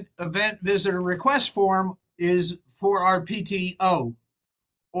enrichment event visitor request form is for our PTO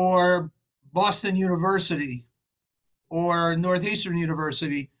or Boston University or Northeastern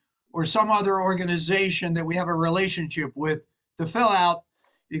University or some other organization that we have a relationship with to fill out.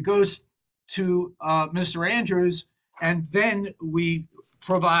 It goes to Mr. Andrews, and then we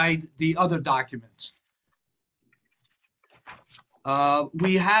provide the other documents.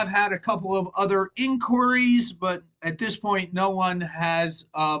 We have had a couple of other inquiries, but at this point, no one has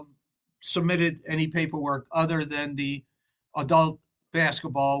submitted any paperwork other than the adult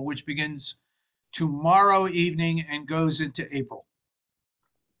basketball, which begins tomorrow evening and goes into April.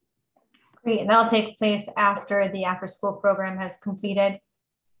 Great, and that'll take place after the after-school program has completed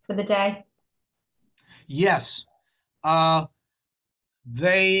for the day? Yes.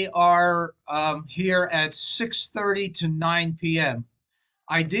 They are here at 6:30 to 9 p.m.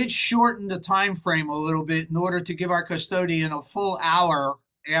 I did shorten the time frame a little bit in order to give our custodian a full hour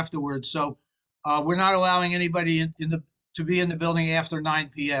afterwards. So we're not allowing anybody to be in the building after 9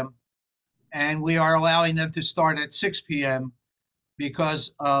 p.m. And we are allowing them to start at 6 p.m.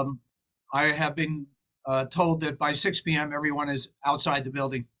 because I have been told that by 6 p.m. everyone is outside the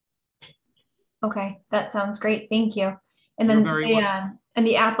building. Okay, that sounds great. Thank you. And then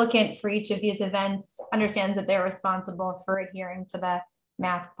the applicant for each of these events understands that they're responsible for adhering to the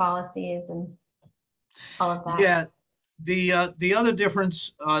mask policies and all of that. Yeah, the other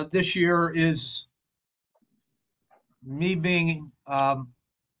difference this year is me being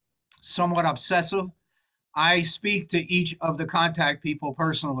somewhat obsessive. I speak to each of the contact people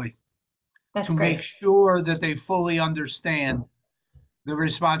personally. That's to great. Make sure that they fully understand the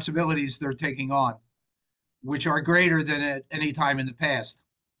responsibilities they're taking on, which are greater than at any time in the past.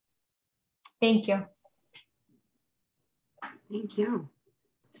 Thank you. Thank you.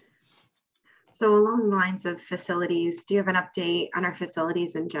 So along the lines of facilities, do you have an update on our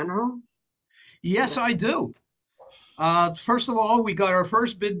facilities in general? Yes, I do. First of all, we got our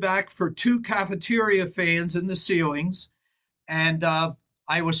first bid back for 2 cafeteria fans in the ceilings, and I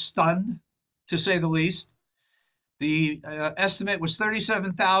was stunned, to say the least. The estimate was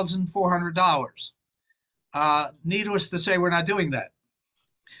 $37,400. Needless to say, we're not doing that.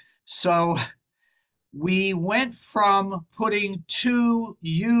 So we went from putting 2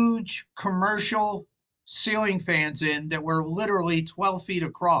 huge commercial ceiling fans in that were literally 12 feet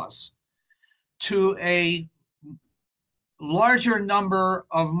across to a larger number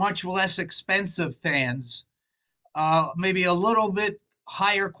of much less expensive fans, maybe a little bit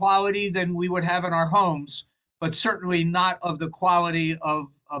higher quality than we would have in our homes, but certainly not of the quality of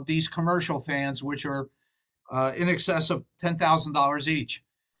these commercial fans, which are in excess of $10,000 each.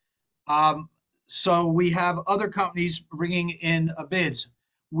 So we have other companies bringing in bids.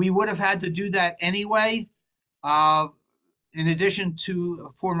 We would have had to do that anyway, in addition to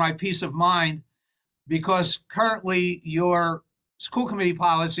for my peace of mind, because currently your school committee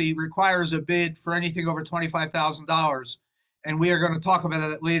policy requires a bid for anything over $25,000, and we are going to talk about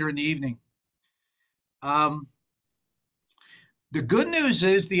that later in the evening. The good news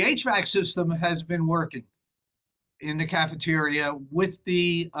is the HVAC system has been working in the cafeteria with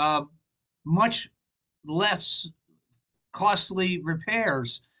the much less costly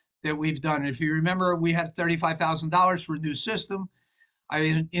repairs that we've done. If you remember, we had $35,000 for a new system.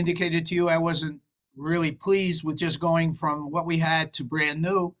 I indicated to you I wasn't really pleased with just going from what we had to brand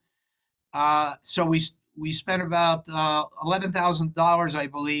new. So we spent about $11,000, I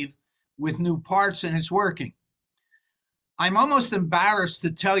believe, with new parts, and it's working. I'm almost embarrassed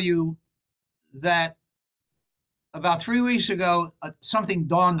to tell you that about 3 weeks ago, something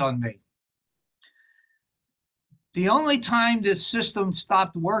dawned on me. The only time this system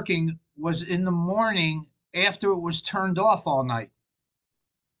stopped working was in the morning after it was turned off all night.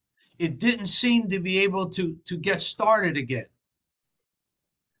 It didn't seem to be able to get started again.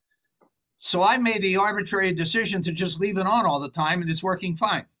 So I made the arbitrary decision to just leave it on all the time, and it's working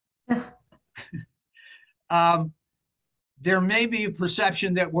fine. There may be a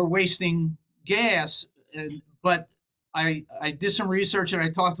perception that we're wasting gas, but I did some research and I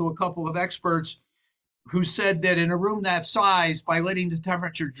talked to a couple of experts who said that in a room that size, by letting the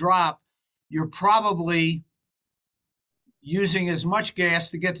temperature drop, you're probably using as much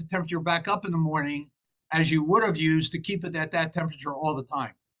gas to get the temperature back up in the morning as you would have used to keep it at that temperature all the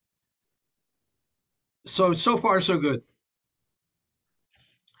time. So far, so good.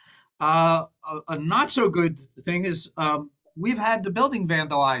 A not so good thing is we've had the building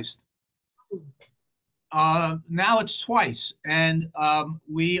vandalized. Now it's twice, and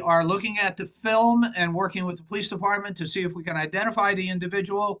we are looking at the film and working with the police department to see if we can identify the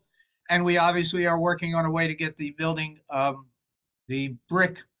individual. And we obviously are working on a way to get the building, the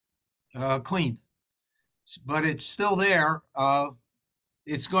brick cleaned. But it's still there.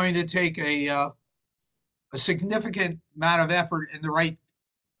 It's going to take a significant amount of effort in the right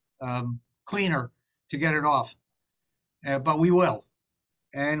cleaner to get it off. But we will.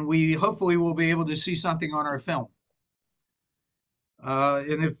 And we hopefully will be able to see something on our film.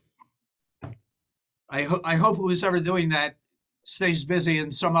 And if I hope who's ever doing that stays busy in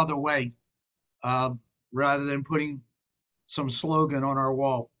some other way, rather than putting some slogan on our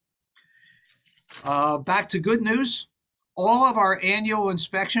wall. Back to good news. All of our annual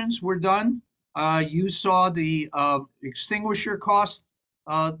inspections were done. You saw the extinguisher cost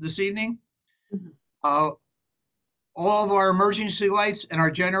this evening. All of our emergency lights and our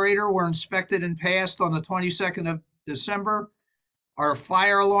generator were inspected and passed on the 22nd of December. Our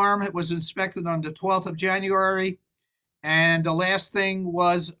fire alarm was inspected on the 12th of January. And the last thing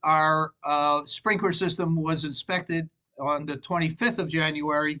was our sprinkler system was inspected on the 25th of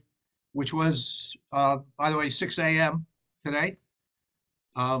January, which was, by the way, 6 a.m. today.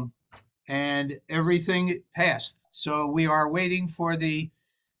 And everything passed. So we are waiting for the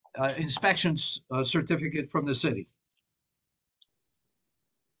inspection certificate from the city.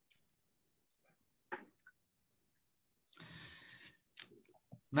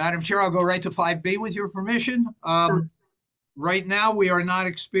 Madam Chair, I'll go right to 5B with your permission. Right now, we are not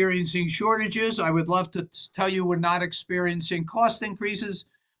experiencing shortages. I would love to tell you we're not experiencing cost increases,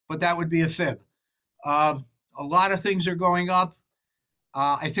 but that would be a fib. A lot of things are going up.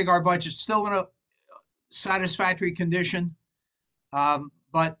 I think our budget's still in a satisfactory condition,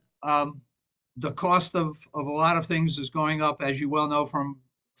 but the cost of a lot of things is going up, as you well know from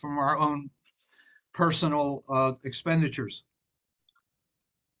our own personal expenditures.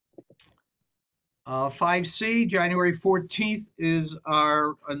 5C, January 14th is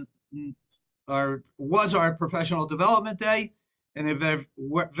was our professional development day, and it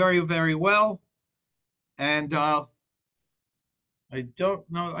went very, very well. And I don't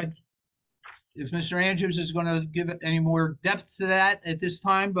know if Mr. Andrews is going to give any more depth to that at this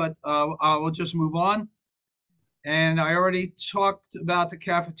time, but I will just move on. And I already talked about the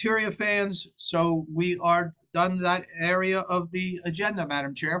cafeteria fans, so we are done that area of the agenda,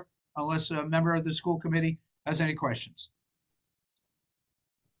 Madam Chair, unless a member of the school committee has any questions.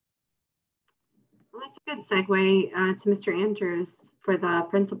 Well, that's a good segue to Mr. Andrews for the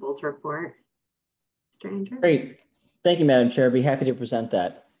principal's report. Mr. Andrews. Great. Thank you, Madam Chair. I'd be happy to present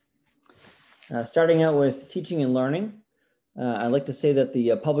that. Starting out with teaching and learning, I'd like to say that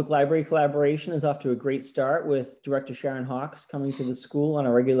the public library collaboration is off to a great start with Director Sharon Hawks coming to the school on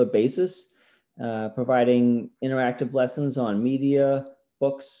a regular basis, providing interactive lessons on media,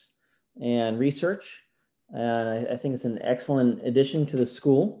 books, and research. And I think it's an excellent addition to the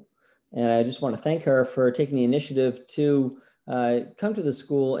school. And I just want to thank her for taking the initiative to come to the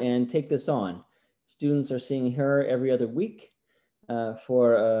school and take this on. Students are seeing her every other week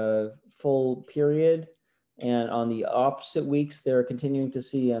for a full period. And on the opposite weeks, they're continuing to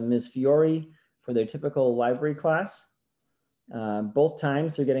see Ms. Fiore for their typical library class. Both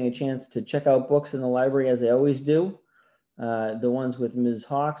times they're getting a chance to check out books in the library as they always do. The ones with Ms.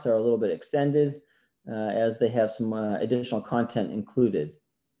 Hawks are a little bit extended as they have some additional content included.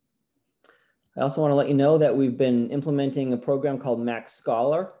 I also want to let you know that we've been implementing a program called Max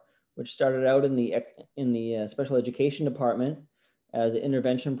Scholar, which started out in the special education department as an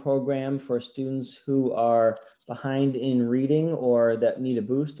intervention program for students who are behind in reading or that need a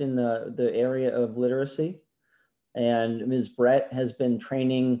boost in the area of literacy. And Ms. Brett has been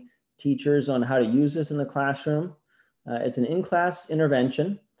training teachers on how to use this in the classroom. It's an in-class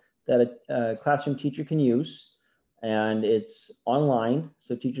intervention that a classroom teacher can use, and it's online,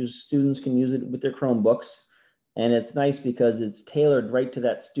 so students can use it with their Chromebooks. And it's nice because it's tailored right to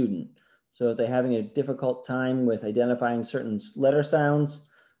that student. So if they're having a difficult time with identifying certain letter sounds,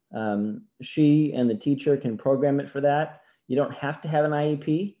 she and the teacher can program it for that. You don't have to have an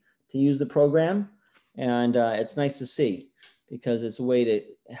IEP to use the program. And it's nice to see because it's a way to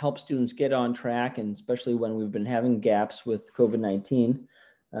help students get on track, and especially when we've been having gaps with COVID-19,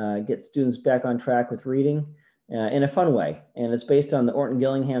 get students back on track with reading in a fun way. And it's based on the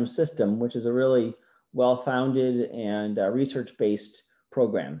Orton-Gillingham system, which is a really well-founded and research-based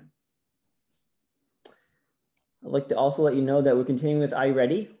program. I'd like to also let you know that we're continuing with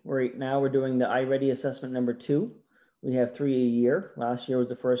iReady. Right now we're doing the iReady assessment number 2. We have 3 a year. Last year was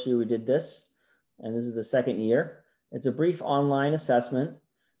the first year we did this, and this is the second year. It's a brief online assessment.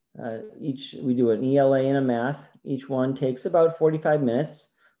 We do an ELA and a math. Each one takes about 45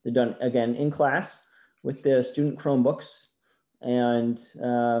 minutes. They're done again in class with the student Chromebooks, and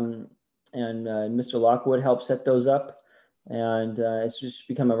Mr. Lockwood helped set those up. And it's just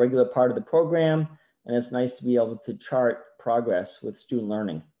become a regular part of the program. And it's nice to be able to chart progress with student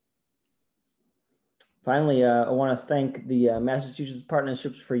learning. Finally, I want to thank the Massachusetts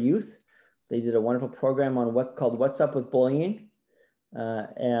Partnerships for Youth. They did a wonderful program on what's called What's Up with Bullying.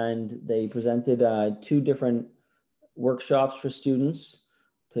 And they presented 2 different workshops for students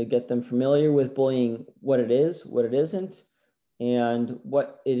to get them familiar with bullying, what it is, what it isn't, and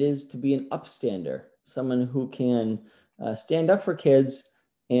what it is to be an upstander, someone who can stand up for kids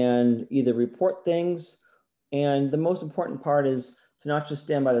and either report things. And the most important part is to not just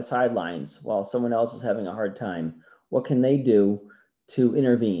stand by the sidelines while someone else is having a hard time. What can they do to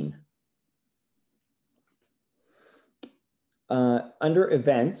intervene? Under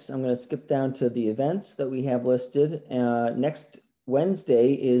events, I'm going to skip down to the events that we have listed. Next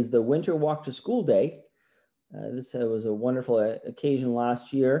Wednesday is the Winter Walk to School Day. This was a wonderful occasion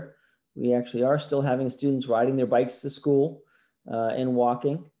last year. We actually are still having students riding their bikes to school and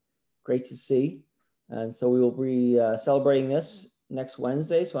walking. Great to see. And so we will be celebrating this next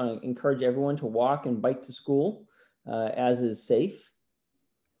Wednesday. So I want to encourage everyone to walk and bike to school as is safe.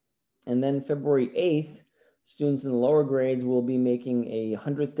 And then February 8th, students in the lower grades will be making a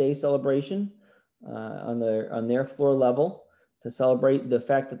 100th day celebration on their floor level to celebrate the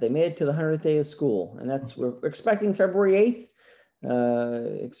fact that they made it to the 100th day of school. And we're expecting February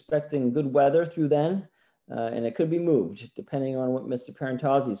 8th, expecting good weather through then. And it could be moved depending on what Mr.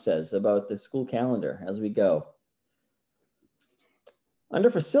 Parentozzi says about the school calendar as we go. Under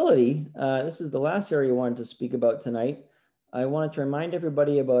facility, this is the last area I wanted to speak about tonight. I wanted to remind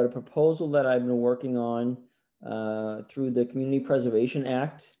everybody about a proposal that I've been working on through the Community Preservation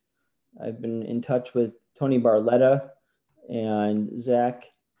Act. I've been in touch with Tony Barletta and Zach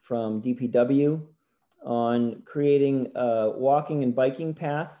from DPW on creating a walking and biking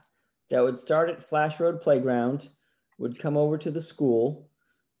path that would start at Flash Road Playground, would come over to the school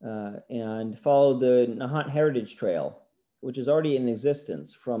and follow the Nahant Heritage Trail, which is already in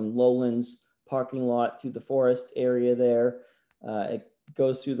existence from Lowlands parking lot through the forest area there. It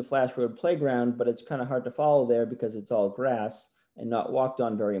goes through the Flash Road Playground, but it's kind of hard to follow there because it's all grass and not walked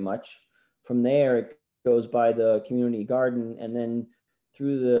on very much. From there, it goes by the community garden and then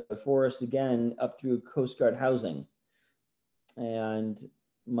through the forest again up through Coast Guard housing. And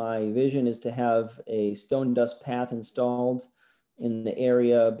my vision is to have a stone dust path installed in the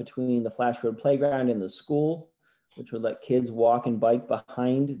area between the Flash Road Playground and the school, which would let kids walk and bike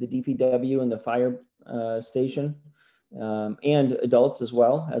behind the DPW and the fire station, and adults as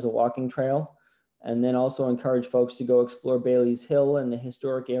well as a walking trail. And then also encourage folks to go explore Bailey's Hill and the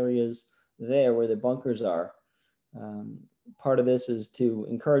historic areas there where the bunkers are. Part of this is to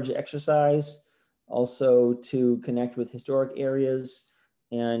encourage exercise, also to connect with historic areas,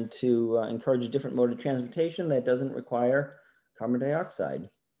 and to encourage a different mode of transportation that doesn't require carbon dioxide.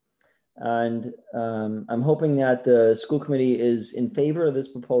 And I'm hoping that the school committee is in favor of this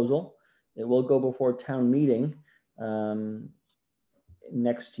proposal. It will go before town meeting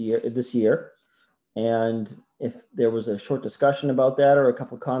this year. And if there was a short discussion about that or a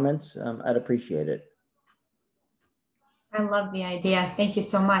couple of comments, I'd appreciate it. I love the idea. Thank you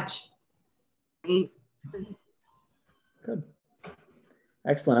so much. Great. Good.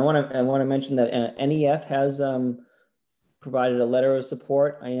 Excellent. I want to mention that NEF has provided a letter of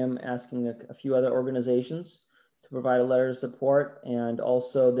support. I am asking a few other organizations to provide a letter of support, and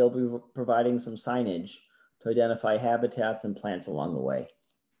also they'll be providing some signage to identify habitats and plants along the way.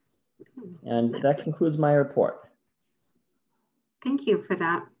 And that concludes my report. Thank you for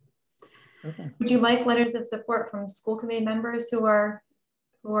that. Okay. Would you like letters of support from school committee members who are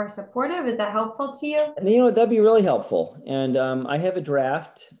supportive? Is that helpful to you? And you know, that'd be really helpful. And I have a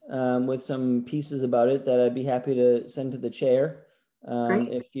draft with some pieces about it that I'd be happy to send to the chair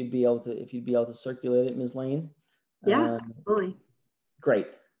if you'd be able to circulate it, Ms. Lane. Yeah, absolutely. Great,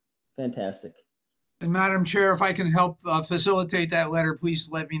 fantastic. And Madam Chair, if I can help facilitate that letter, please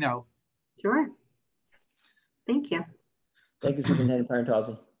let me know. Sure. Thank you. Thank you, Superintendent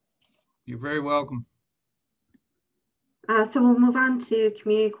Parentozzi. You're very welcome. So we'll move on to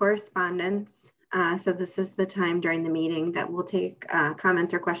community correspondence. So this is the time during the meeting that we'll take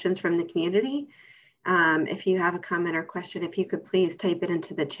comments or questions from the community. If you have a comment or question, if you could please type it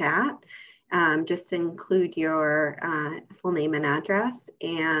into the chat. Just include your full name and address.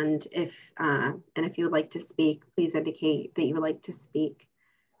 And if you would like to speak, please indicate that you would like to speak.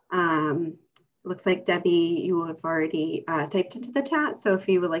 Looks like Debbie, you have already typed into the chat. So if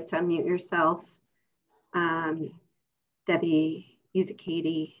you would like to unmute yourself, Debbie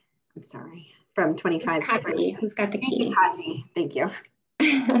Katie, I'm sorry, from 25. Kati, who's got the key? Kati, thank you.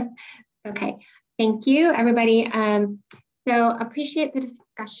 Okay, thank you, everybody. So appreciate the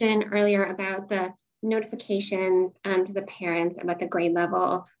discussion earlier about the notifications to the parents about the grade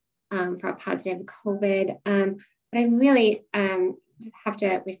level for a positive COVID. But I really just have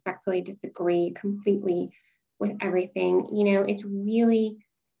to respectfully disagree completely with everything. You know, it's really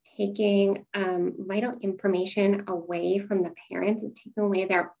taking vital information away from the parents. It's taking away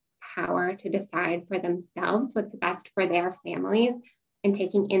their power to decide for themselves what's best for their families and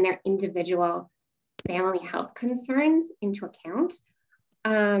taking in their individual family health concerns into account.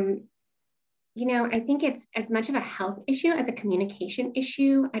 You know, I think it's as much of a health issue as a communication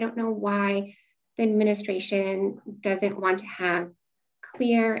issue. I don't know why the administration doesn't want to have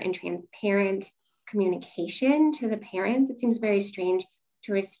clear and transparent communication to the parents. It seems very strange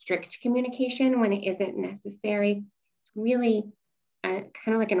to restrict communication when it isn't necessary. It's really kind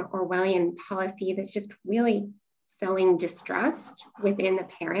of like an Orwellian policy that's just really sowing distrust within the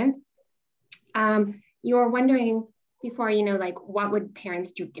parents. You were wondering before, you know, like what would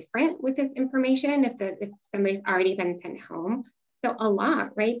parents do different with this information if somebody's already been sent home? So a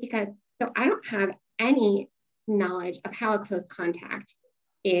lot, right? Because so I don't have any knowledge of how a close contact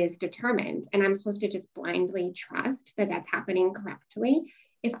is determined, and I'm supposed to just blindly trust that that's happening correctly.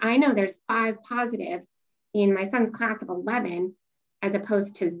 If I know there's 5 positives in my son's class of 11 as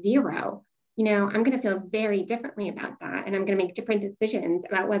opposed to 0, you know, I'm going to feel very differently about that, and I'm going to make different decisions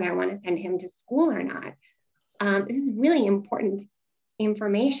about whether I want to send him to school or not. This is really important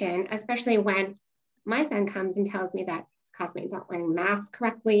information, especially when my son comes and tells me that his classmates aren't wearing masks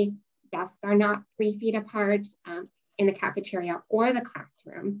correctly, desks are not 3 feet apart in the cafeteria or the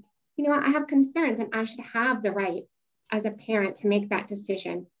classroom. You know, I have concerns, and I should have the right as a parent to make that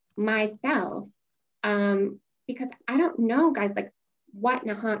decision myself, because I don't know, guys, like what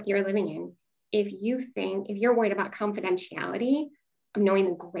Nahant you're living in. If you're worried about confidentiality of knowing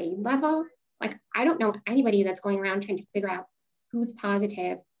the grade level, like I don't know anybody that's going around trying to figure out who's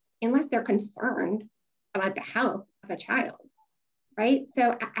positive unless they're concerned about the health of a child, right?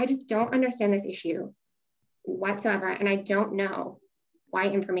 So I just don't understand this issue whatsoever, and I don't know why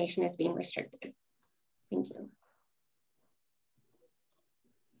information is being restricted. Thank you.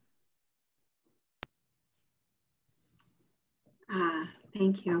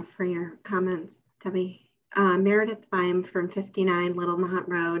 Thank you for your comments, Debbie. Meredith Bime from 59 Little Nahant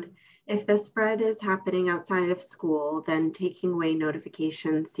Road. If the spread is happening outside of school, then taking away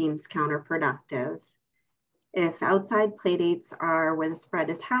notification seems counterproductive. If outside playdates are where the spread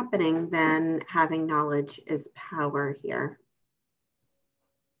is happening, then having knowledge is power here.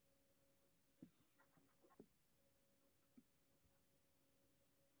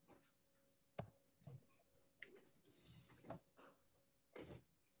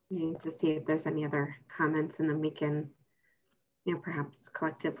 Need to see if there's any other comments, and then we can, you know, perhaps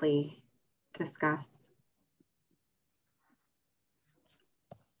collectively discuss.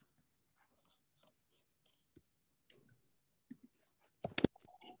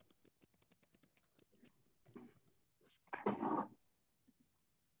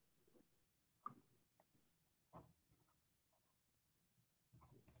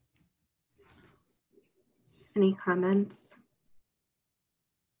 Any comments?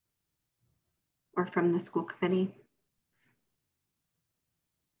 Or from the school committee?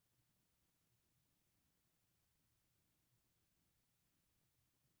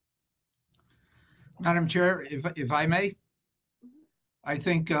 Madam Chair, if I may, I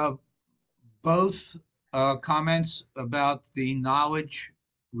think both comments about the knowledge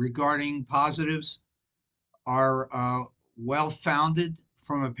regarding positives are well-founded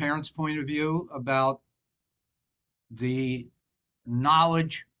from a parent's point of view about the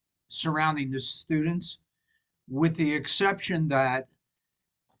knowledge surrounding the students, with the exception that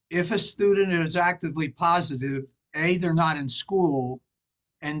if a student is actively positive, A, they're not in school,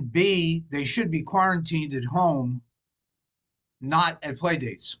 and B, they should be quarantined at home, not at play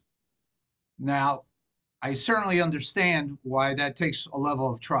dates. Now, I certainly understand why that takes a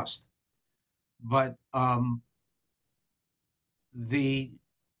level of trust, but the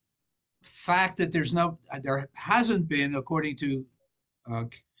fact that there hasn't been, according to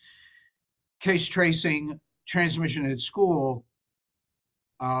case tracing transmission at school,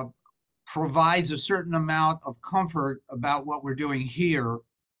 provides a certain amount of comfort about what we're doing here.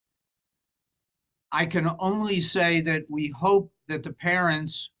 I can only say that we hope that the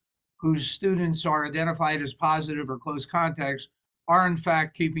parents whose students are identified as positive or close contacts are in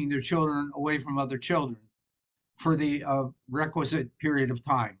fact keeping their children away from other children for the requisite period of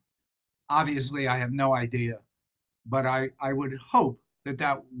time. Obviously, I have no idea, but I would hope that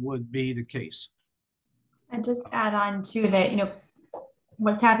that would be the case. And just add on to that,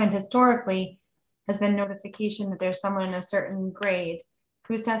 what's happened historically has been notification that there's someone in a certain grade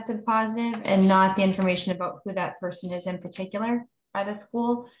who's tested positive and not the information about who that person is in particular by the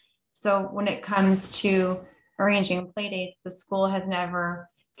school. So when it comes to arranging play dates, the school has never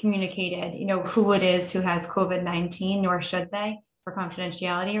communicated, who it is who has COVID-19, nor should they, for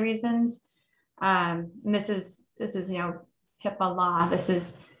confidentiality reasons. And this is HIPAA law. This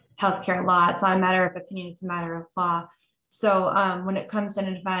is healthcare law. It's not a matter of opinion, it's a matter of law. So when it comes to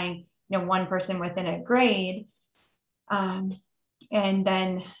identifying, one person within a grade, and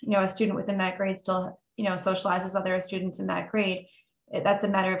then, a student within that grade still, socializes with other students in that grade, that's a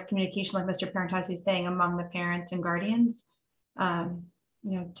matter of communication, like Mr. Parentazzi is saying, among the parents and guardians,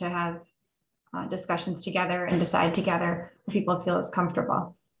 to have discussions together and decide together if people feel is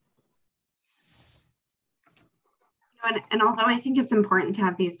comfortable. And although I think it's important to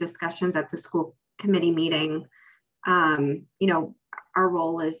have these discussions at the school committee meeting, our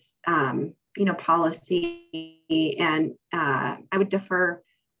role is, policy, and I would defer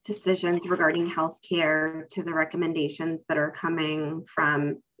decisions regarding healthcare to the recommendations that are coming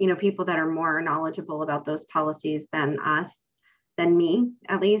from, people that are more knowledgeable about those policies than us, than me,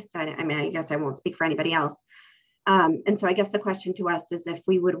 at least. I mean, I guess I won't speak for anybody else. And so I guess the question to us is if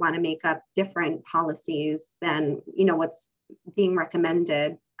we would want to make up different policies than, what's being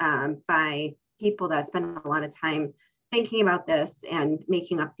recommended by people that spend a lot of time thinking about this and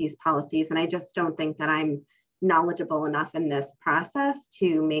making up these policies. And I just don't think that I'm knowledgeable enough in this process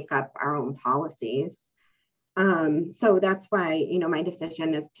to make up our own policies. So that's why, my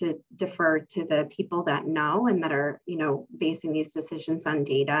decision is to defer to the people that know and that are, basing these decisions on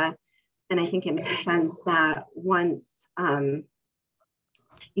data. And I think it makes sense that once, the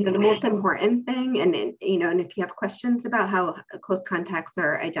most important thing, and if you have questions about how close contacts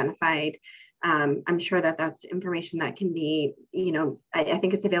are identified, I'm sure that that's information that can be, I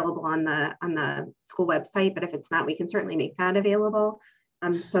think it's available on the school website, but if it's not, we can certainly make that available,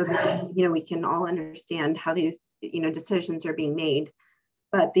 so that, we can all understand how these, decisions are being made.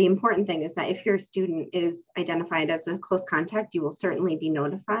 But the important thing is that if your student is identified as a close contact, you will certainly be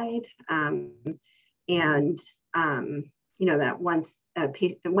notified. That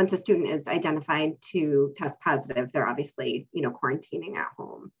once a student is identified to test positive, they're obviously, quarantining at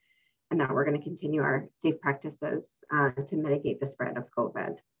home, and that we're going to continue our safe practices to mitigate the spread of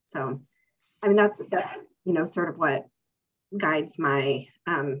COVID. So, I mean, that's sort of what guides my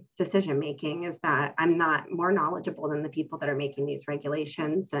decision making, is that I'm not more knowledgeable than the people that are making these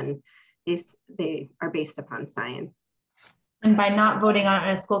regulations, and they are based upon science. And by not voting on it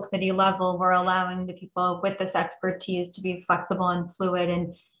at a school committee level, we're allowing the people with this expertise to be flexible and fluid.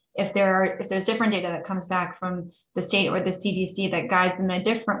 And if there's different data that comes back from the state or the CDC that guides them in a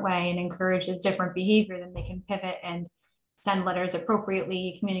different way and encourages different behavior, then they can pivot and send letters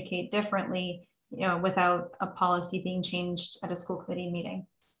appropriately, communicate differently, without a policy being changed at a school committee meeting.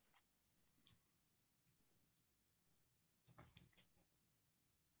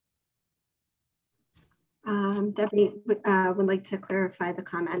 Debbie would like to clarify the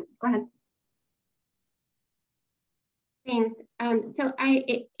comment. Go ahead. Thanks. So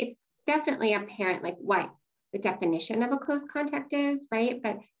it's definitely apparent like what the definition of a close contact is, right?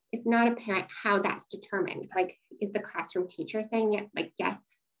 But it's not apparent how that's determined. Like, is the classroom teacher saying it? Like, yes,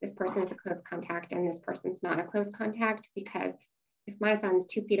 this person is a close contact and this person's not a close contact? Because if my son's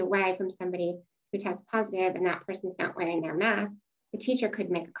 2 feet away from somebody who tests positive and that person's not wearing their mask, the teacher could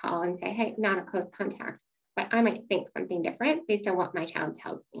make a call and say, hey, not a close contact, but I might think something different based on what my child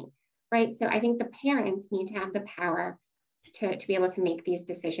tells me, right? So I think the parents need to have the power to be able to make these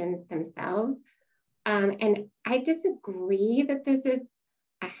decisions themselves. And I disagree that this is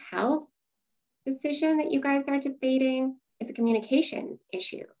a health decision that you guys are debating. It's a communications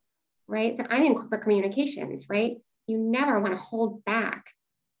issue, right? So I'm in corporate communications, right? You never want to hold back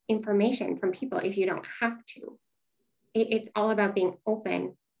information from people if you don't have to. It's all about being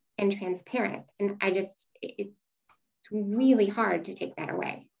open and transparent. And it's really hard to take that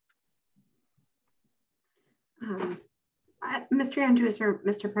away. Mr. Andrews or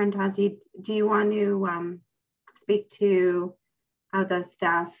Mr. Parentazzi, do you want to speak to how the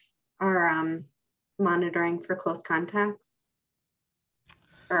staff are monitoring for close contacts,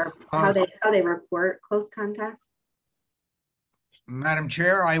 or how they report close contacts? Madam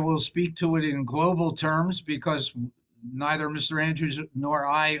Chair, I will speak to it in global terms because neither Mr. Andrews nor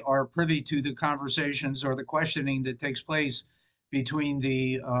I are privy to the conversations or the questioning that takes place between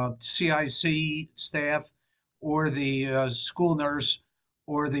the CIC staff or the school nurse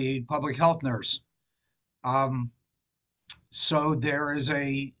or the public health nurse. So there is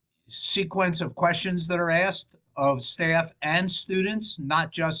a sequence of questions that are asked of staff and students,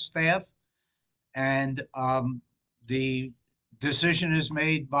 not just staff. And the decision is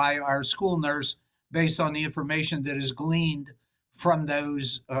made by our school nurse based on the information that is gleaned from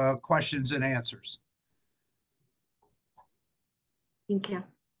those questions and answers. Thank you.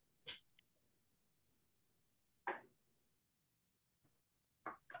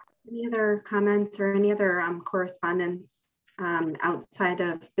 Any other comments or any other correspondence outside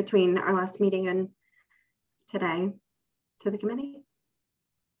of between our last meeting and today to the committee?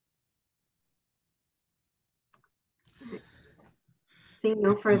 Seeing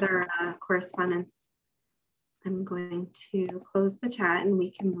no further correspondence, I'm going to close the chat and we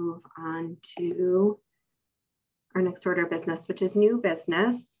can move on to our next order of business, which is new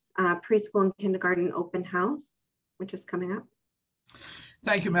business, preschool and kindergarten open house, which is coming up.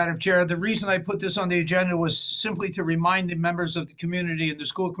 Thank you, Madam Chair. The reason I put this on the agenda was simply to remind the members of the community and the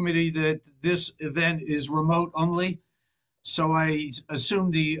school committee that this event is remote only. So I assume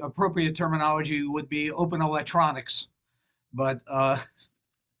the appropriate terminology would be open electronics. But,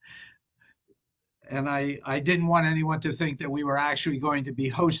 and I didn't want anyone to think that we were actually going to be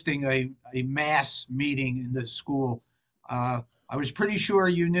hosting a mass meeting in the school. I was pretty sure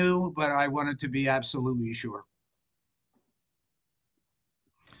you knew, but I wanted to be absolutely sure.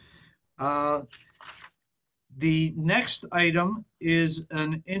 The next item is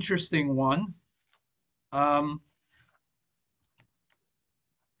an interesting one.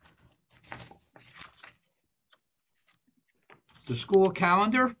 The school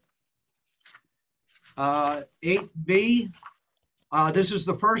calendar, 8B. This is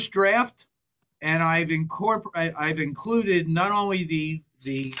the first draft, and I've included not only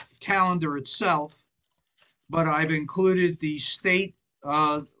the calendar itself, but I've included the state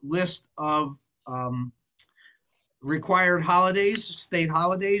list of required holidays, state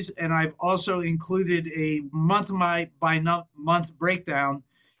holidays, and I've also included a month by month breakdown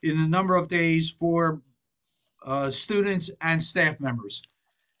in the number of days for students and staff members.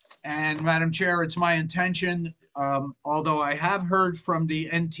 And Madam Chair, it's my intention, although I have heard from the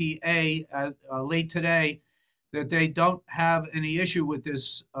NTA late today that they don't have any issue with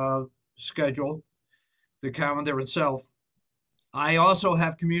this schedule, the calendar itself. I also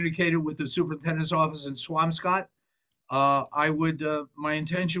have communicated with the superintendent's office in Swampscott. My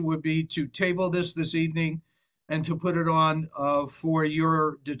intention would be to table this evening and to put it on for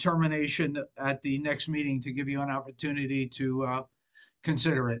your determination at the next meeting to give you an opportunity to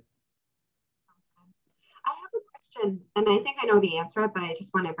consider it. I have a question, and I think I know the answer, but I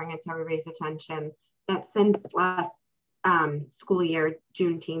just want to bring it to everybody's attention that since last school year,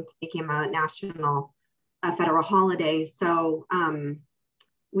 Juneteenth became a national federal holiday. So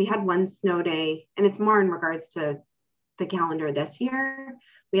we had one snow day, and it's more in regards to the calendar this year.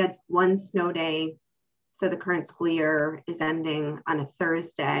 We had one snow day. So the current school year is ending on a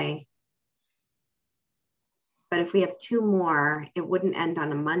Thursday. But if we have two more, it wouldn't end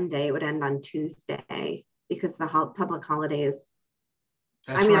on a Monday, it would end on Tuesday because the public holidays.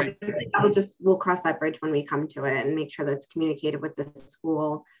 That's right. We'll cross that bridge when we come to it and make sure that it's communicated with the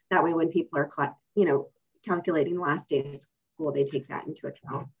school. That way when people are calculating the last day of school, they take that into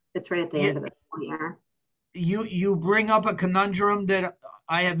account. It's right at the end of the school year. You bring up a conundrum that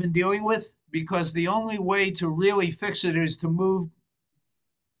I have been dealing with, because the only way to really fix it is to move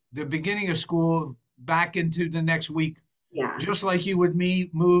the beginning of school back into the next week Yeah. just like you would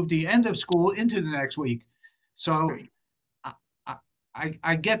move the end of school into the next week. So Right.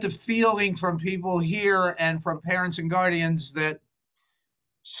 I get the feeling from people here and from parents and guardians that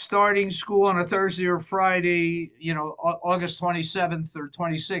starting school on a Thursday or Friday, you know, August 27th or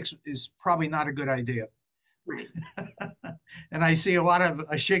 26th is probably not a good idea. Right. And I see a lot of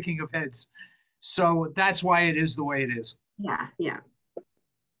a shaking of heads. So that's why it is the way it is. Yeah. Yeah.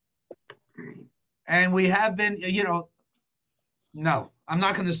 All right. And we have been, you know, no, I'm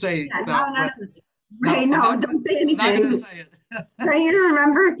not going to say Yeah, that. no, No, right, no, don't say I'm not going to anything. say it. Right, you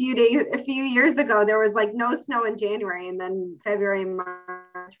remember a few years ago, there was like no snow in January, and then February and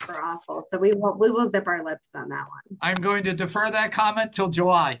March were awful. So we will zip our lips on that one. I'm going to defer that comment till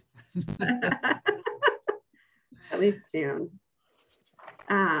July. At least June.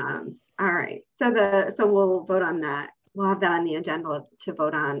 All right, so we'll vote on that. We'll have that on the agenda to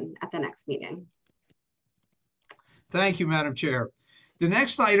vote on at the next meeting. Thank you, Madam Chair. The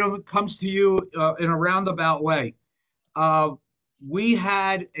next item comes to you in a roundabout way. We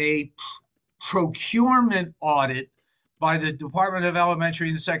had a procurement audit by the Department of Elementary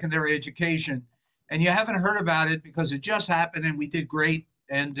and Secondary Education, and you haven't heard about it because it just happened and we did great,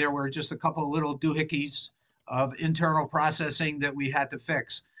 and there were just a couple of little doohickeys of internal processing that we had to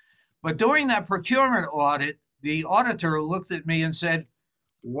fix. But during that procurement audit, the auditor looked at me and said,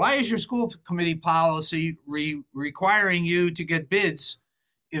 "Why is your school committee policy requiring you to get bids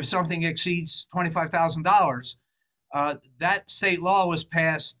if something exceeds $25,000? That state law was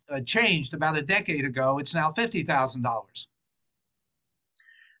changed about a decade ago. It's now $50,000.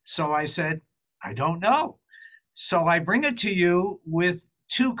 So I said, I don't know. So I bring it to you with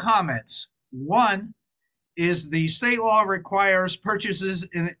two comments. One is the state law requires purchases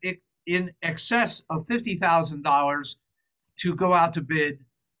in excess of $50,000 to go out to bid,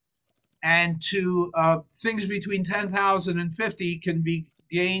 and to things between 10,000 and 50 can be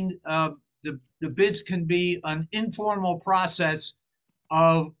gained. The bids can be an informal process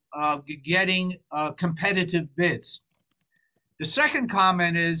of getting competitive bids. The second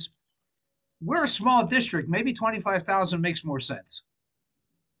comment is, we're a small district. Maybe 25,000 makes more sense.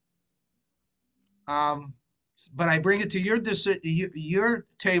 But I bring it to your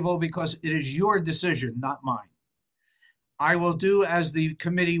table because it is your decision, not mine. I will do as the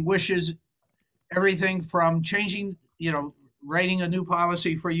committee wishes, everything from changing, you know, writing a new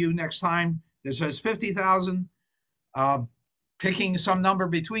policy for you next time that says 50,000, picking some number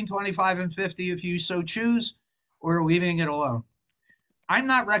between 25 and 50 if you so choose, or leaving it alone. I'm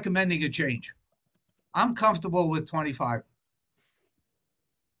not recommending a change. I'm comfortable with 25.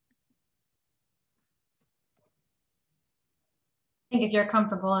 I think if you're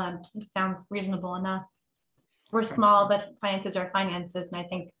comfortable, it sounds reasonable enough. We're small, but finances are finances, and I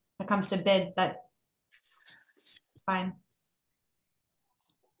think when it comes to bids, that's fine.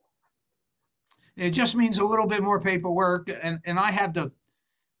 It just means a little bit more paperwork, and I have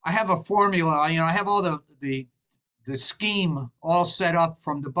a formula. You know, I have all the scheme all set up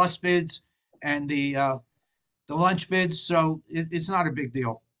from the bus bids and the lunch bids, so it's not a big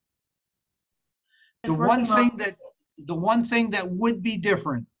deal. The one thing that would be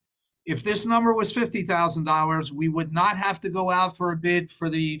different, if this number was $50,000, we would not have to go out for a bid for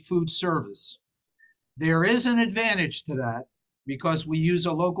the food service. There is an advantage to that because we use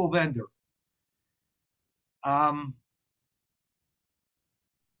a local vendor. When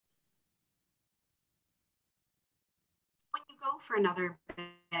you go for another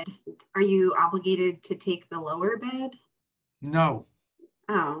bid, are you obligated to take the lower bid? No.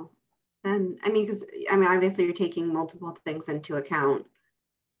 Oh, and I mean, because obviously you're taking multiple things into account.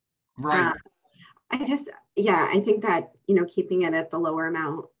 Right. I think that, you know, keeping it at the lower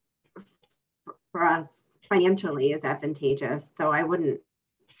amount for us financially is advantageous. So I wouldn't,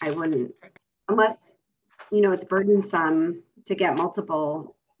 unless, you know, it's burdensome to get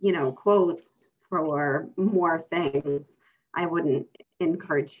multiple, you know, quotes for more things. I wouldn't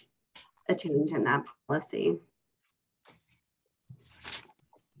encourage a change in that policy.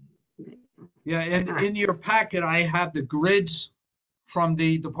 Yeah, and in your packet, I have the grids from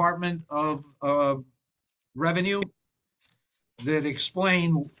the Department of Revenue that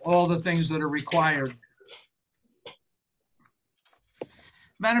explain all the things that are required.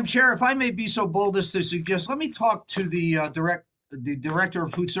 Madam Chair, if I may be so bold as to suggest, let me talk to the Director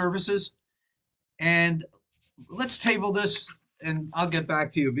of Food Services, and let's table this, and I'll get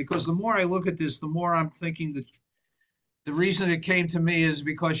back to you, because the more I look at this, the more I'm thinking that the reason it came to me is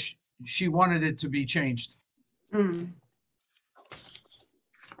because she wanted it to be changed. Mm.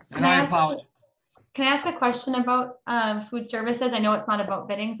 And I apologize. Can I ask a question about food services? I know it's not about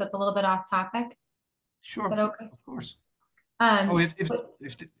bidding, so it's a little bit off topic. Sure, Is that okay? of course. Oh, if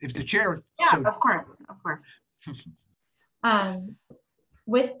the chair. Yeah, So, of course, of course.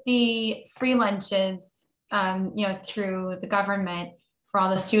 With the free lunches, you know, through the government for all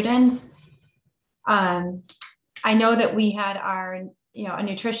the students, I know that we had our, you know, a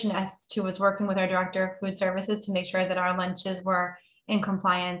nutritionist who was working with our director of food services to make sure that our lunches were in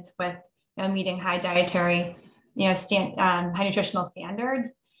compliance with, you know, meeting high dietary, you know, high nutritional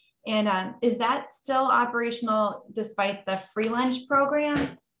standards. And is that still operational despite the free lunch program?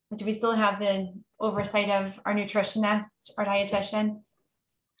 Do we still have the oversight of our nutritionist or dietitian?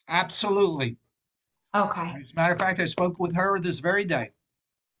 absolutely. Okay. As a matter of fact, I spoke with her this very day.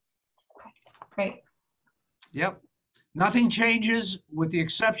 Okay. Great. Yep. Nothing changes with the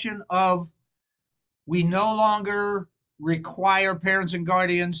exception of we no longer require parents and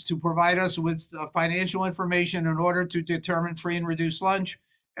guardians to provide us with financial information in order to determine free and reduced lunch.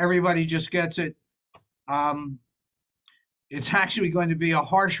 Everybody just gets it. It's actually going to be a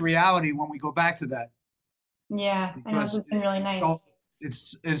harsh reality when we go back to that. Yeah, I know this has been really nice. So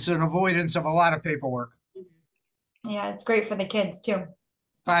it's an avoidance of a lot of paperwork. Yeah, it's great for the kids too.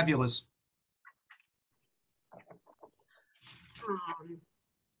 Fabulous.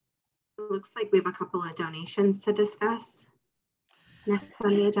 It looks like we have a couple of donations to discuss next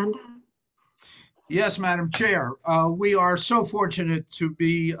on the agenda. Yes, Madam Chair. We are so fortunate to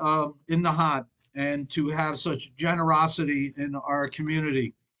be in Nahant and to have such generosity in our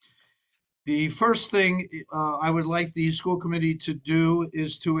community. The first thing I would like the school committee to do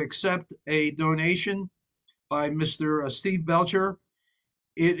is to accept a donation by Mr. Steve Belcher.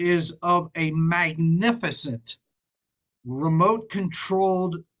 It is of a magnificent remote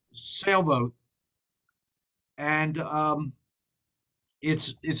controlled sailboat, and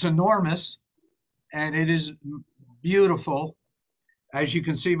it's enormous and it is beautiful, as you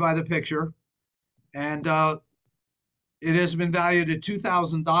can see by the picture, and it has been valued at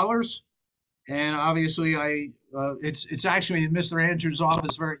 $2,000. And obviously, it's actually in Mr. Andrews'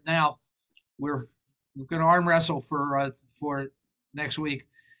 office right now. We're going to arm wrestle for next week.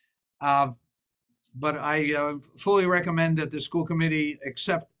 But I fully recommend that the school committee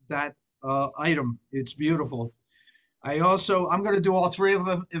accept that item. It's beautiful. I'm going to do all three of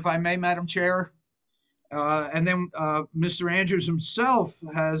them, if I may, Madam Chair. And then Mr. Andrews himself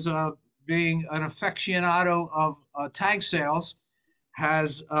has, being an aficionado of tag sales,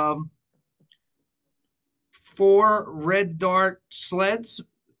 has 4 red dart sleds,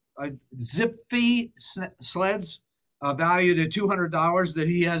 zip fee sleds, valued at $200 that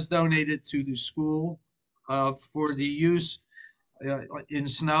he has donated to the school for the use in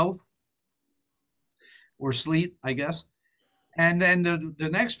snow or sleet, I guess. And then the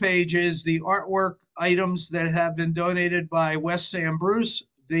next page is the artwork items that have been donated by West Sam Bruce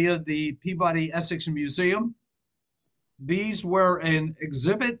via the Peabody Essex Museum. These were an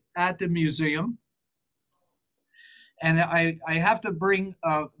exhibit at the museum. And I have to bring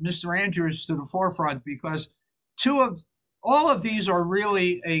Mr. Andrews to the forefront because all of these are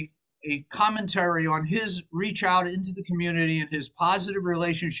really a commentary on his reach out into the community and his positive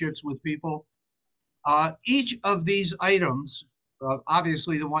relationships with people. Each of these items,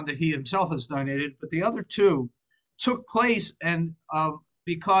 obviously the one that he himself has donated, but the other 2 took place and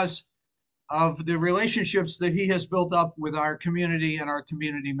because of the relationships that he has built up with our community and our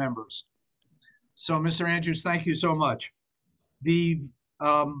community members. So, Mr. Andrews, thank you so much. The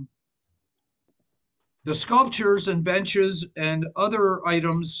sculptures and benches and other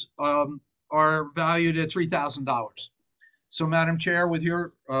items are valued at $3,000. So, Madam Chair, with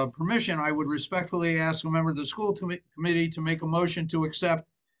your permission, I would respectfully ask a member of the school committee to make a motion to accept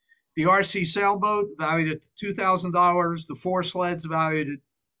the RC sailboat valued at $2,000, the 4 sleds valued at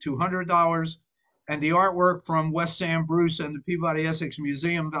 $200, and the artwork from West Sam Bruce and the Peabody Essex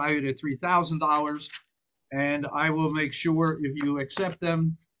Museum valued at $3,000. And I will make sure, if you accept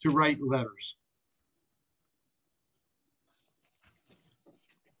them, to write letters.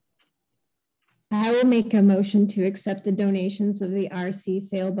 I will make a motion to accept the donations of the RC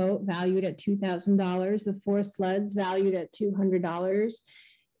sailboat valued at $2,000, the 4 sleds valued at $200,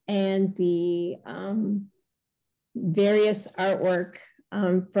 and the various artwork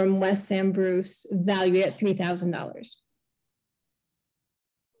from West Sam Bruce valued at $3,000.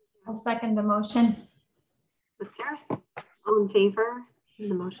 I'll second the motion. Ms. Garris, all in favor?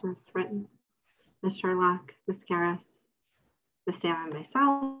 The motion is written. Ms. Sherlock, Ms. Garris, Ms. Sam, and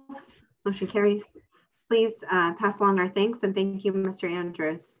myself. Motion carries. Please pass along our thanks and thank you, Mr.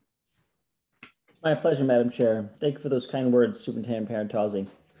 Andrews. My pleasure, Madam Chair. Thank you for those kind words, Superintendent Parentozzi.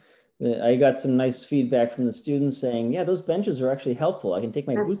 I got some nice feedback from the students saying, yeah, those benches are actually helpful. I can take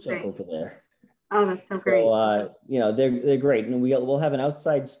my boots off over there. Oh, that's so great. You know, they're great. And we'll have an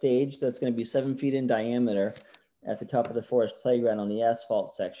outside stage that's going to be 7 feet in diameter at the top of the forest playground on the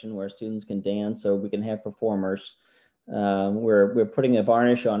asphalt section where students can dance, or we can have performers. We're putting a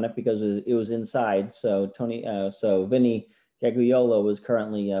varnish on it because it was inside. So Vinny Gagliolo was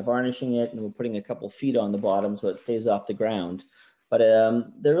currently varnishing it, and we're putting a couple feet on the bottom so it stays off the ground. But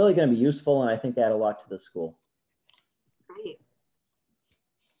they're really going to be useful, and I think add a lot to the school. Great.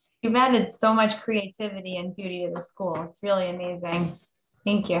 You've added so much creativity and beauty to the school. It's really amazing.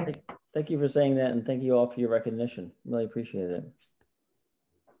 Thank you. Thank you for saying that, and thank you all for your recognition. Really appreciate it.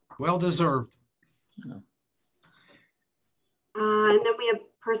 Well deserved. Yeah. And then we have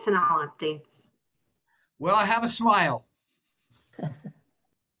personnel updates. Well, I have a smile.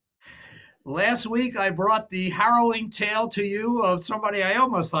 Last week, I brought the harrowing tale to you of somebody I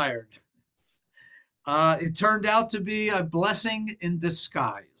almost hired. It turned out to be a blessing in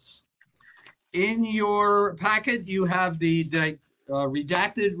disguise. In your packet, you have the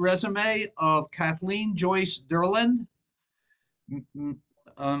redacted resume of Kathleen Joyce Derland.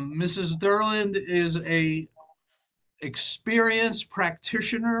 Mrs. Derland is a experienced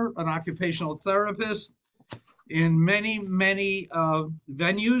practitioner, an occupational therapist in many, many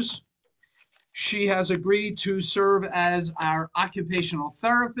venues. She has agreed to serve as our occupational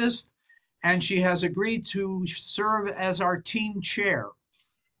therapist, and she has agreed to serve as our team chair.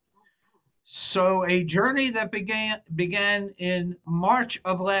 So a journey that began in March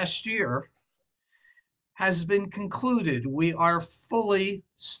of last year has been concluded. We are fully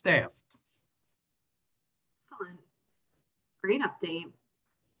staffed. Excellent. Great update.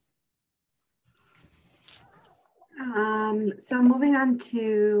 So moving on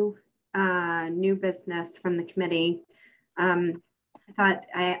to new business from the committee. I thought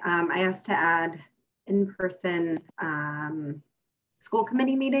I asked to add in-person school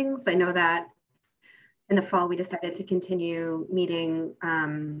committee meetings. I know that in the fall we decided to continue meeting,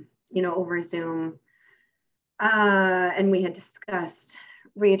 over Zoom, and we had discussed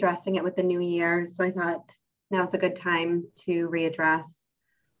readdressing it with the new year. So I thought now's a good time to readdress,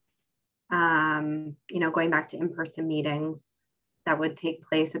 going back to in-person meetings that would take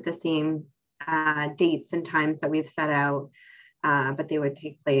place at the same dates and times that we've set out, but they would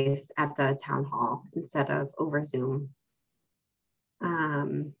take place at the town hall instead of over Zoom.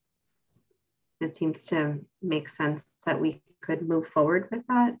 It seems to make sense that we could move forward with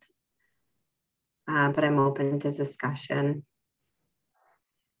that, but I'm open to discussion.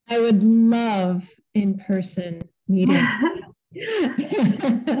 I would love in-person meeting.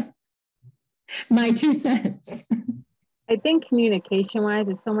 My 2 cents. I think communication-wise,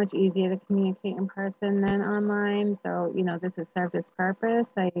 it's so much easier to communicate in person than online. So, this has served its purpose.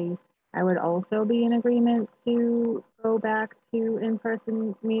 I would also be in agreement to go back to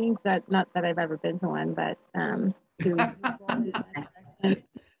in-person meetings. Not that I've ever been to one, but to.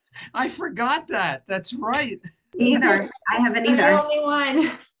 I forgot that. That's right. Either. I haven't either. The only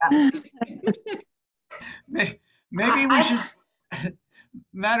one. Maybe we should,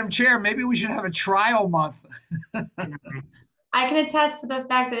 Madam Chair, maybe we should have a trial month. I can attest to the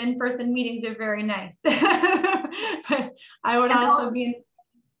fact that in-person meetings are very nice. I would also be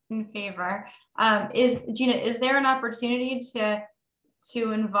in favor. Gina, is there an opportunity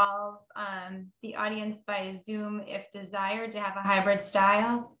to involve the audience by Zoom if desired, to have a hybrid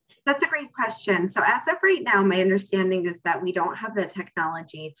style? That's a great question. So as of right now, my understanding is that we don't have the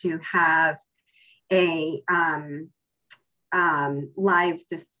technology to have a live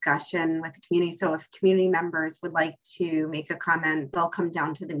discussion with the community. So if community members would like to make a comment, they'll come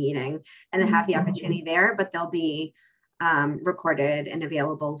down to the meeting and have the opportunity there, but they'll be recorded and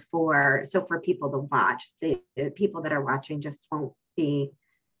available for people to watch. The people that are watching just won't be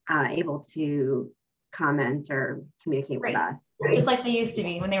able to comment or communicate with us. Just like they used to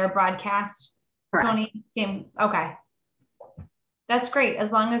be when they were broadcast. Correct. Tony, okay. That's great.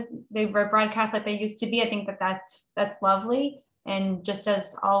 As long as they were broadcast like they used to be, I think that's lovely. And just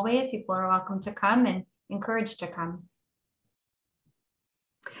as always, people are welcome to come and encouraged to come.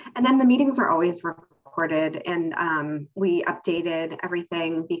 And then the meetings are always recorded, and we updated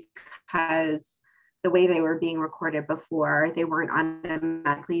everything because the way they were being recorded before, they weren't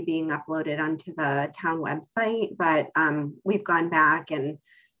automatically being uploaded onto the town website, but we've gone back and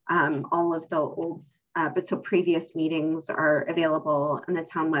all of the old previous meetings are available on the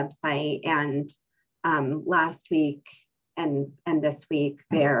town website, and last week and this week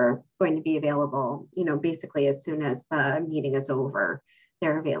they're going to be available, basically as soon as the meeting is over,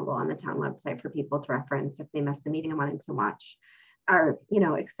 they're available on the town website for people to reference if they missed the meeting and wanted to watch our,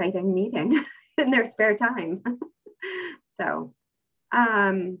 exciting meeting in their spare time. So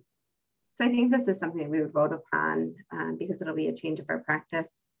So I think this is something we would vote upon because it'll be a change of our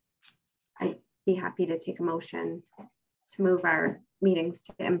practice. I'd be happy to take a motion to move our meetings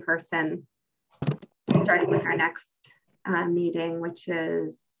to in-person, starting with our next meeting, which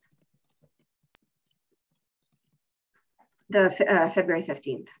is the February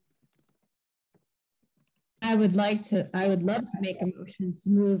 15th. I would love to make a motion to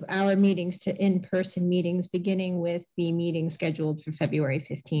move our meetings to in-person meetings, beginning with the meeting scheduled for February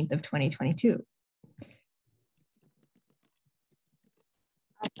 15th of 2022.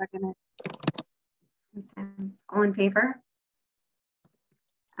 I'll second it. All in favor?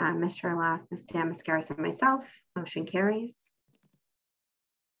 Ms. Sherlock, Ms. Damaskaris, and myself, motion carries.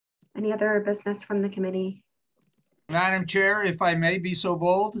 Any other business from the committee? Madam Chair, if I may be so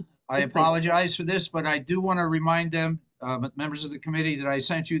bold, I apologize for this, but I do want to remind them, members of the committee, that I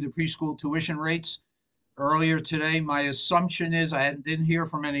sent you the preschool tuition rates earlier today. My assumption is, I didn't hear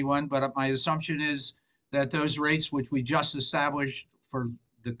from anyone, but my assumption is that those rates, which we just established for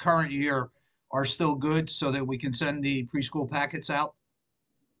the current year, are still good so that we can send the preschool packets out.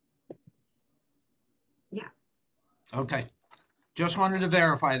 Yeah. Okay. Just wanted to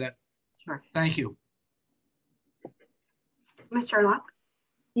verify that. Sure. Thank you. Ms. Sherlock?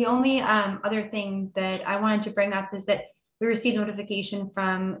 The only other thing that I wanted to bring up is that we received notification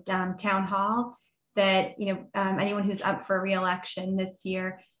from Town Hall that anyone who's up for re-election this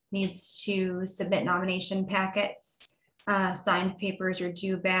year needs to submit nomination packets. Signed papers are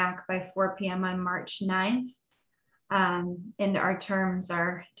due back by 4 p.m. on March 9th. And our terms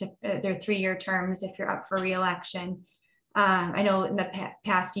are, they're 3-year terms if you're up for re-election. I know in the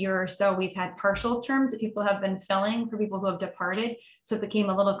past year or so, we've had partial terms that people have been filling for people who have departed. So it became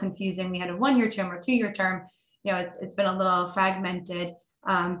a little confusing. We had a 1-year term or 2-year term. It's been a little fragmented,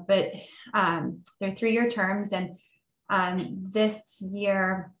 but they're 3-year terms. And this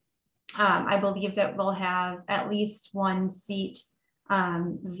year, I believe that we'll have at least 1 seat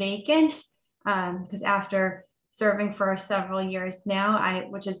vacant because after serving for several years now,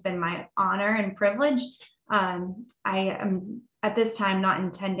 which has been my honor and privilege, I am at this time not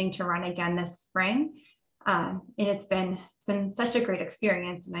intending to run again this spring. And it's been such a great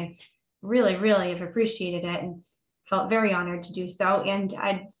experience, and I really, really have appreciated it and felt very honored to do so. And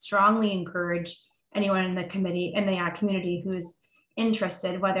I'd strongly encourage anyone in the community who's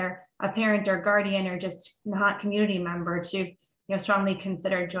interested, whether a parent or guardian or just not community member, to strongly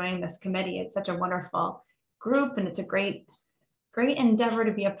consider joining this committee. It's such a wonderful group, and it's a great endeavor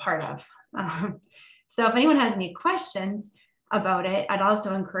to be a part of. So if anyone has any questions about it, I'd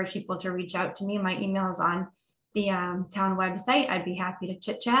also encourage people to reach out to me. My email is on the town website. I'd be happy to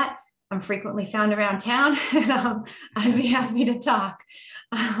chit chat. I'm frequently found around town, and I'd be happy to talk.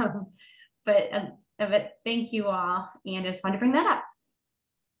 But thank you all, and I just wanted to bring that up.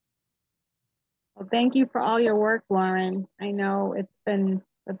 Well, thank you for all your work, Lauren. I know it's been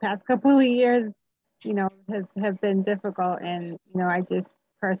the past couple of years, have been difficult, and I just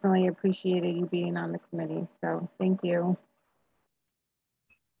personally appreciated you being on the committee. So thank you.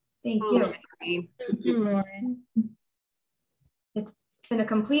 Thank you. Thank you, Lauren. It's been a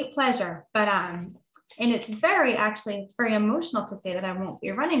complete pleasure, but and it's very emotional to say that I won't be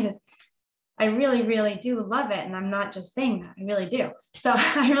running this. I really, really do love it, and I'm not just saying that. I really do. So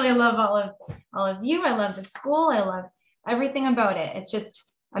I really love all of you. I love the school. I love everything about it. It's just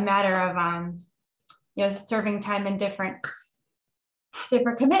a matter of serving time in different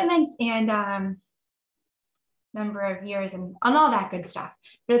commitments and number of years and all that good stuff.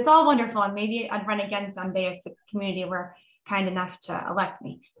 But it's all wonderful, and maybe I'd run again someday if the community were kind enough to elect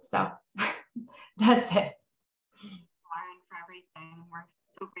me. So that's it. Lauren, for everything. We're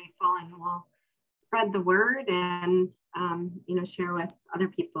so grateful, and we'll spread the word and share with other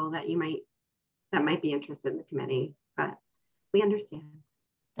people that might be interested in the committee. But we understand.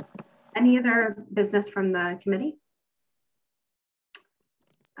 Any other business from the committee?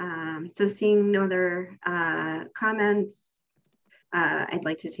 So seeing no other comments, I'd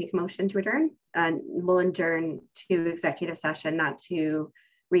like to take a motion to adjourn. We'll adjourn to executive session, not to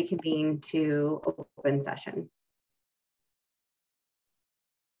reconvene to open session.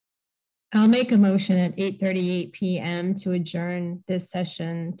 I'll make a motion at 8:38 p.m. to adjourn this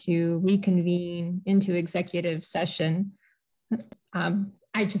session to reconvene into executive session.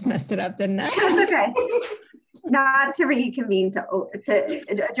 I just messed it up, didn't I? That's okay. Not to reconvene to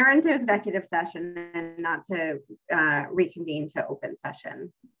adjourn to executive session and not to reconvene to open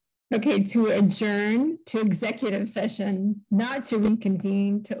session. Okay, to adjourn to executive session, not to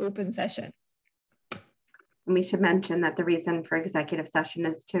reconvene to open session. And we should mention that the reason for executive session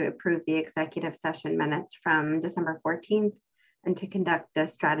is to approve the executive session minutes from December 14th, and to conduct a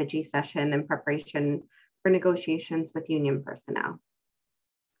strategy session in preparation for negotiations with union personnel.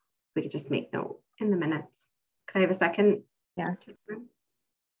 We could just make note in the minutes. Could I have a second? Yeah.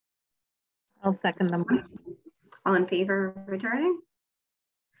 I'll second the motion. All in favor of returning?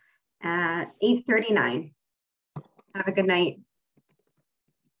 At 8:39. Have a good night.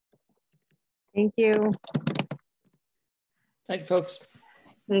 Thank you. Night, folks.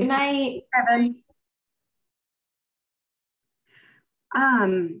 Good night, Kevin.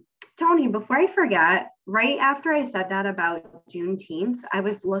 Tony, before I forget, right after I said that about Juneteenth, I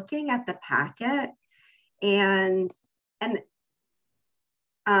was looking at the packet and in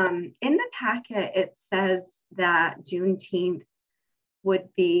the packet, it says that Juneteenth would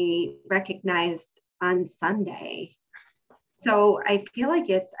be recognized on Sunday. So I feel like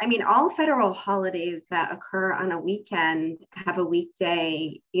I mean, all federal holidays that occur on a weekend have a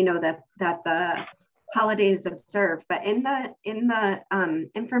weekday, you know, that the holidays observed. But in the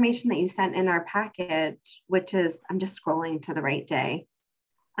information that you sent in our package, which is, I'm just scrolling to the right day.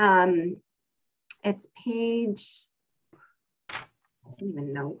 It's page, I don't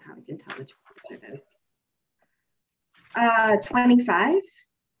even know how I can tell which page it is. 25.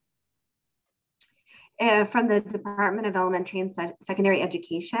 From the Department of Elementary and Secondary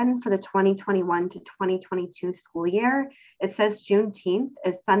Education for the 2021 to 2022 school year. It says Juneteenth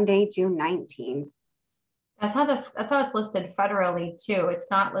is Sunday, June 19th. That's how it's listed federally too. It's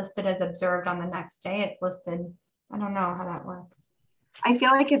not listed as observed on the next day. It's listed, I don't know how that works. I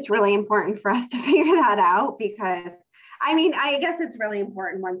feel like it's really important for us to figure that out because, I mean, I guess it's really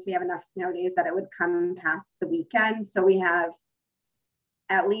important once we have enough snow days that it would come past the weekend. So we have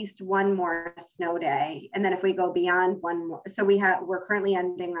at least one more snow day. And then if we go beyond one more, so we're currently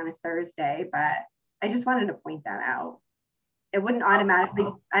ending on a Thursday, but I just wanted to point that out. It wouldn't automatically,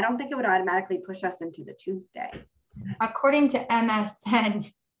 I don't think it would automatically push us into the Tuesday. According to MSN,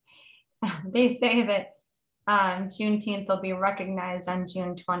 they say that Juneteenth will be recognized on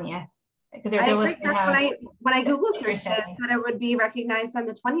June 20th. Because when I Google searched it, that it would be recognized on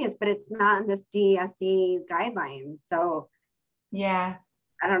the 20th, but it's not in this DSE guidelines. So yeah,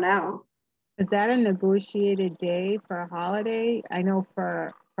 I don't know. Is that a negotiated day for a holiday? I know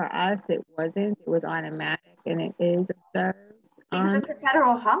for us it wasn't. It was automatic, and it is observed. Because it's a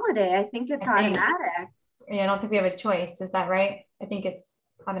federal holiday, I think it's automatic. Yeah, I don't think we have a choice. Is that right? I think it's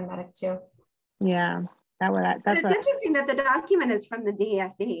automatic too. Yeah, that's it's interesting that the document is from the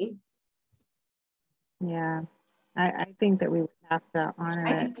DSE. Yeah, I think that we would have to honor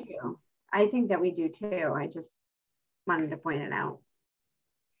it. I do too. I think that we do too. I just wanted to point it out.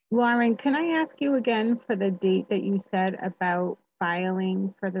 Lauren, can I ask you again for the date that you said about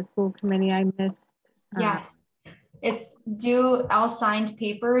filing for the school committee? I missed. Yes, it's due, all signed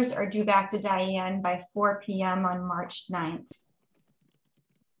papers are due back to Diane by 4 p.m. on March 9th.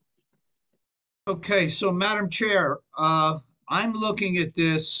 Okay, so Madam Chair, I'm looking at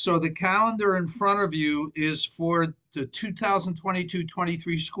this. So the calendar in front of you is for the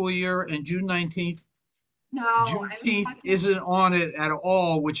 2022-23 school year, and June 19th. No, Juneteenth isn't on it at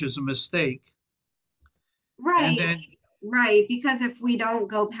all, which is a mistake. Right. Right, because if we don't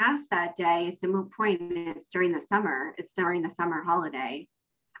go past that day, it's a moot point. It's during the summer. It's during the summer holiday.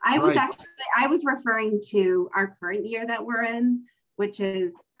 I was referring to our current year that we're in, which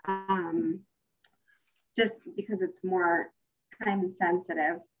is just because it's more time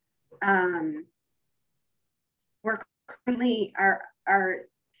sensitive. We're currently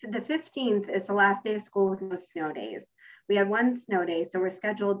the 15th is the last day of school with no snow days. We had one snow day, so we're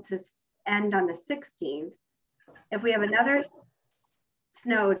scheduled to end on the 16th. If we have another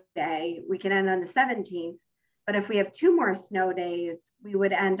snow day, we can end on the 17th. But if we have two more snow days, we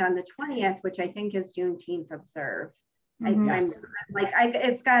would end on the 20th, which I think is Juneteenth observed. Mm-hmm.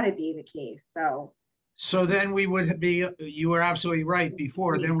 It's got to be the case. So then we would be, you were absolutely right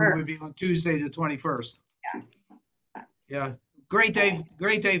before, then we would be on Tuesday the 21st. Yeah. Yeah. Great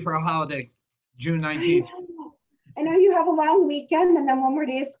day for a holiday, June 19th. I know you have a long weekend and then one more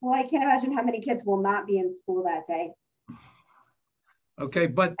day of school. I can't imagine how many kids will not be in school that day. Okay,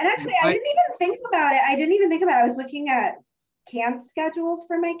 but. And actually, I didn't even think about it. I was looking at camp schedules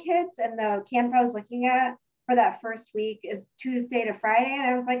for my kids, and the camp I was looking at for that first week is Tuesday to Friday. And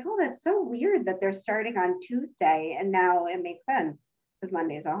I was like, oh, that's so weird that they're starting on Tuesday. And now it makes sense because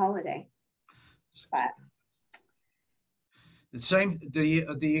Monday is a holiday. But.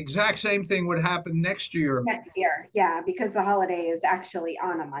 The exact same thing would happen next year. Next year, yeah, because the holiday is actually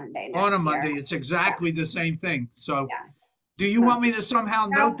on a Monday. On a Monday, it's exactly the same thing. So, do you want me to somehow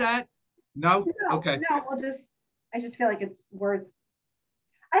note that? No. Okay. No, I just feel like it's worth.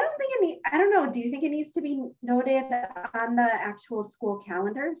 I don't think it I don't know. Do you think it needs to be noted on the actual school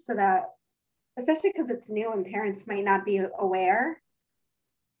calendar so that, especially because it's new and parents might not be aware?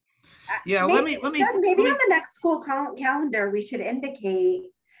 Yeah, maybe on the next school calendar, we should indicate,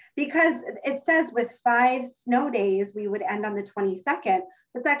 because it says with 5 snow days, we would end on the 22nd.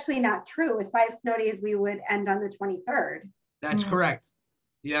 That's actually not true. With 5 snow days, we would end on the 23rd. That's correct.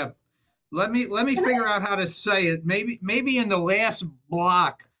 Yeah. Let me figure out how to say it. Maybe in the last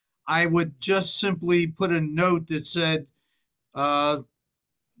block, I would just simply put a note that said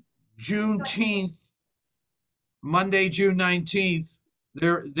Juneteenth, Monday, June 19th,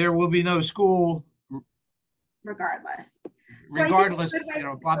 there will be no school regardless. Regardless,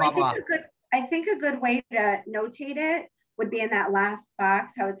 blah, blah, blah. I think a good way to notate it would be in that last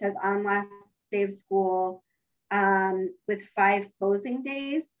box, how it says on last day of school with 5 closing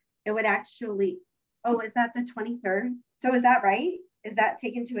days. It would actually, oh, is that the 23rd? So is that right? Is that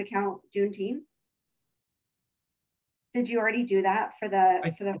taken into account Juneteenth? Did you already do that for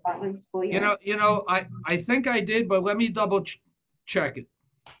the following school year? I think I did, but let me double check it.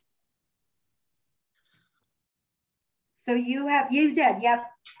 So you did, yep,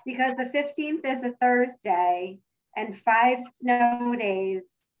 because the 15th is a Thursday and 5 snow days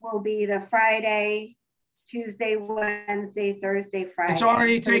will be the Friday, Tuesday, Wednesday, Thursday, Friday. It's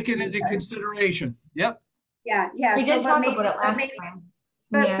already taken into consideration. Yep. Yeah. We did talk about it last time.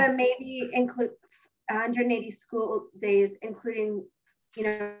 But maybe include 180 school days, including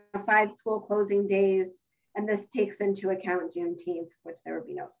 5 school closing days, and this takes into account Juneteenth, which there would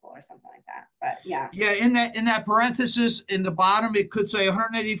be no school or something like that. But yeah. Yeah, in that parenthesis in the bottom, it could say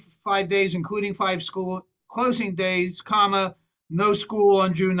 185 days, including 5 school closing days, comma, no school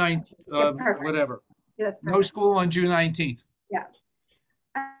on June 9th, whatever. Yeah, no school on June 19th. Yeah.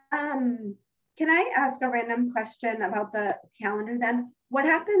 Can I ask a random question about the calendar then? What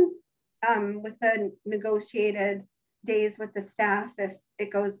happens with the negotiated days with the staff if it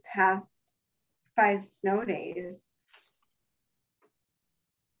goes past 5 snow days?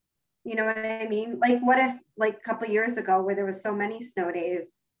 You know what I mean? Like, what if, like a couple of years ago where there was so many snow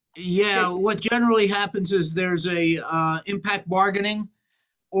days? Yeah, what generally happens is there's a impact bargaining,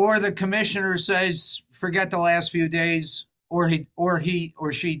 or the commissioner says, forget the last few days, or he or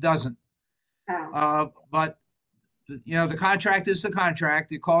she doesn't. Oh. But the contract is the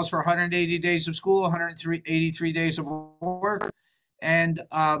contract. It calls for 180 days of school, 183 days of work. And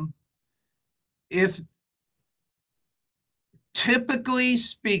if, typically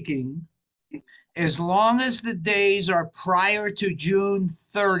speaking, as long as the days are prior to June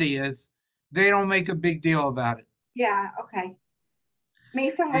 30th, they don't make a big deal about it. Yeah, okay.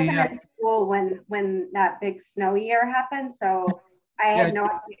 Mason wasn't at school when that big snow year happened, so I had no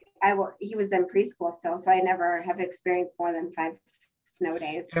idea. He was in preschool still, so I never have experienced more than 5 snow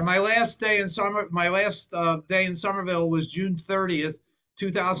days. And my last day in Somerville was June 30th,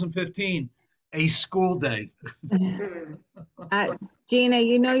 2015, a school day. Gina,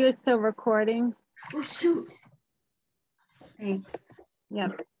 you're still recording. Oh shoot! Thanks.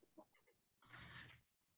 Yep.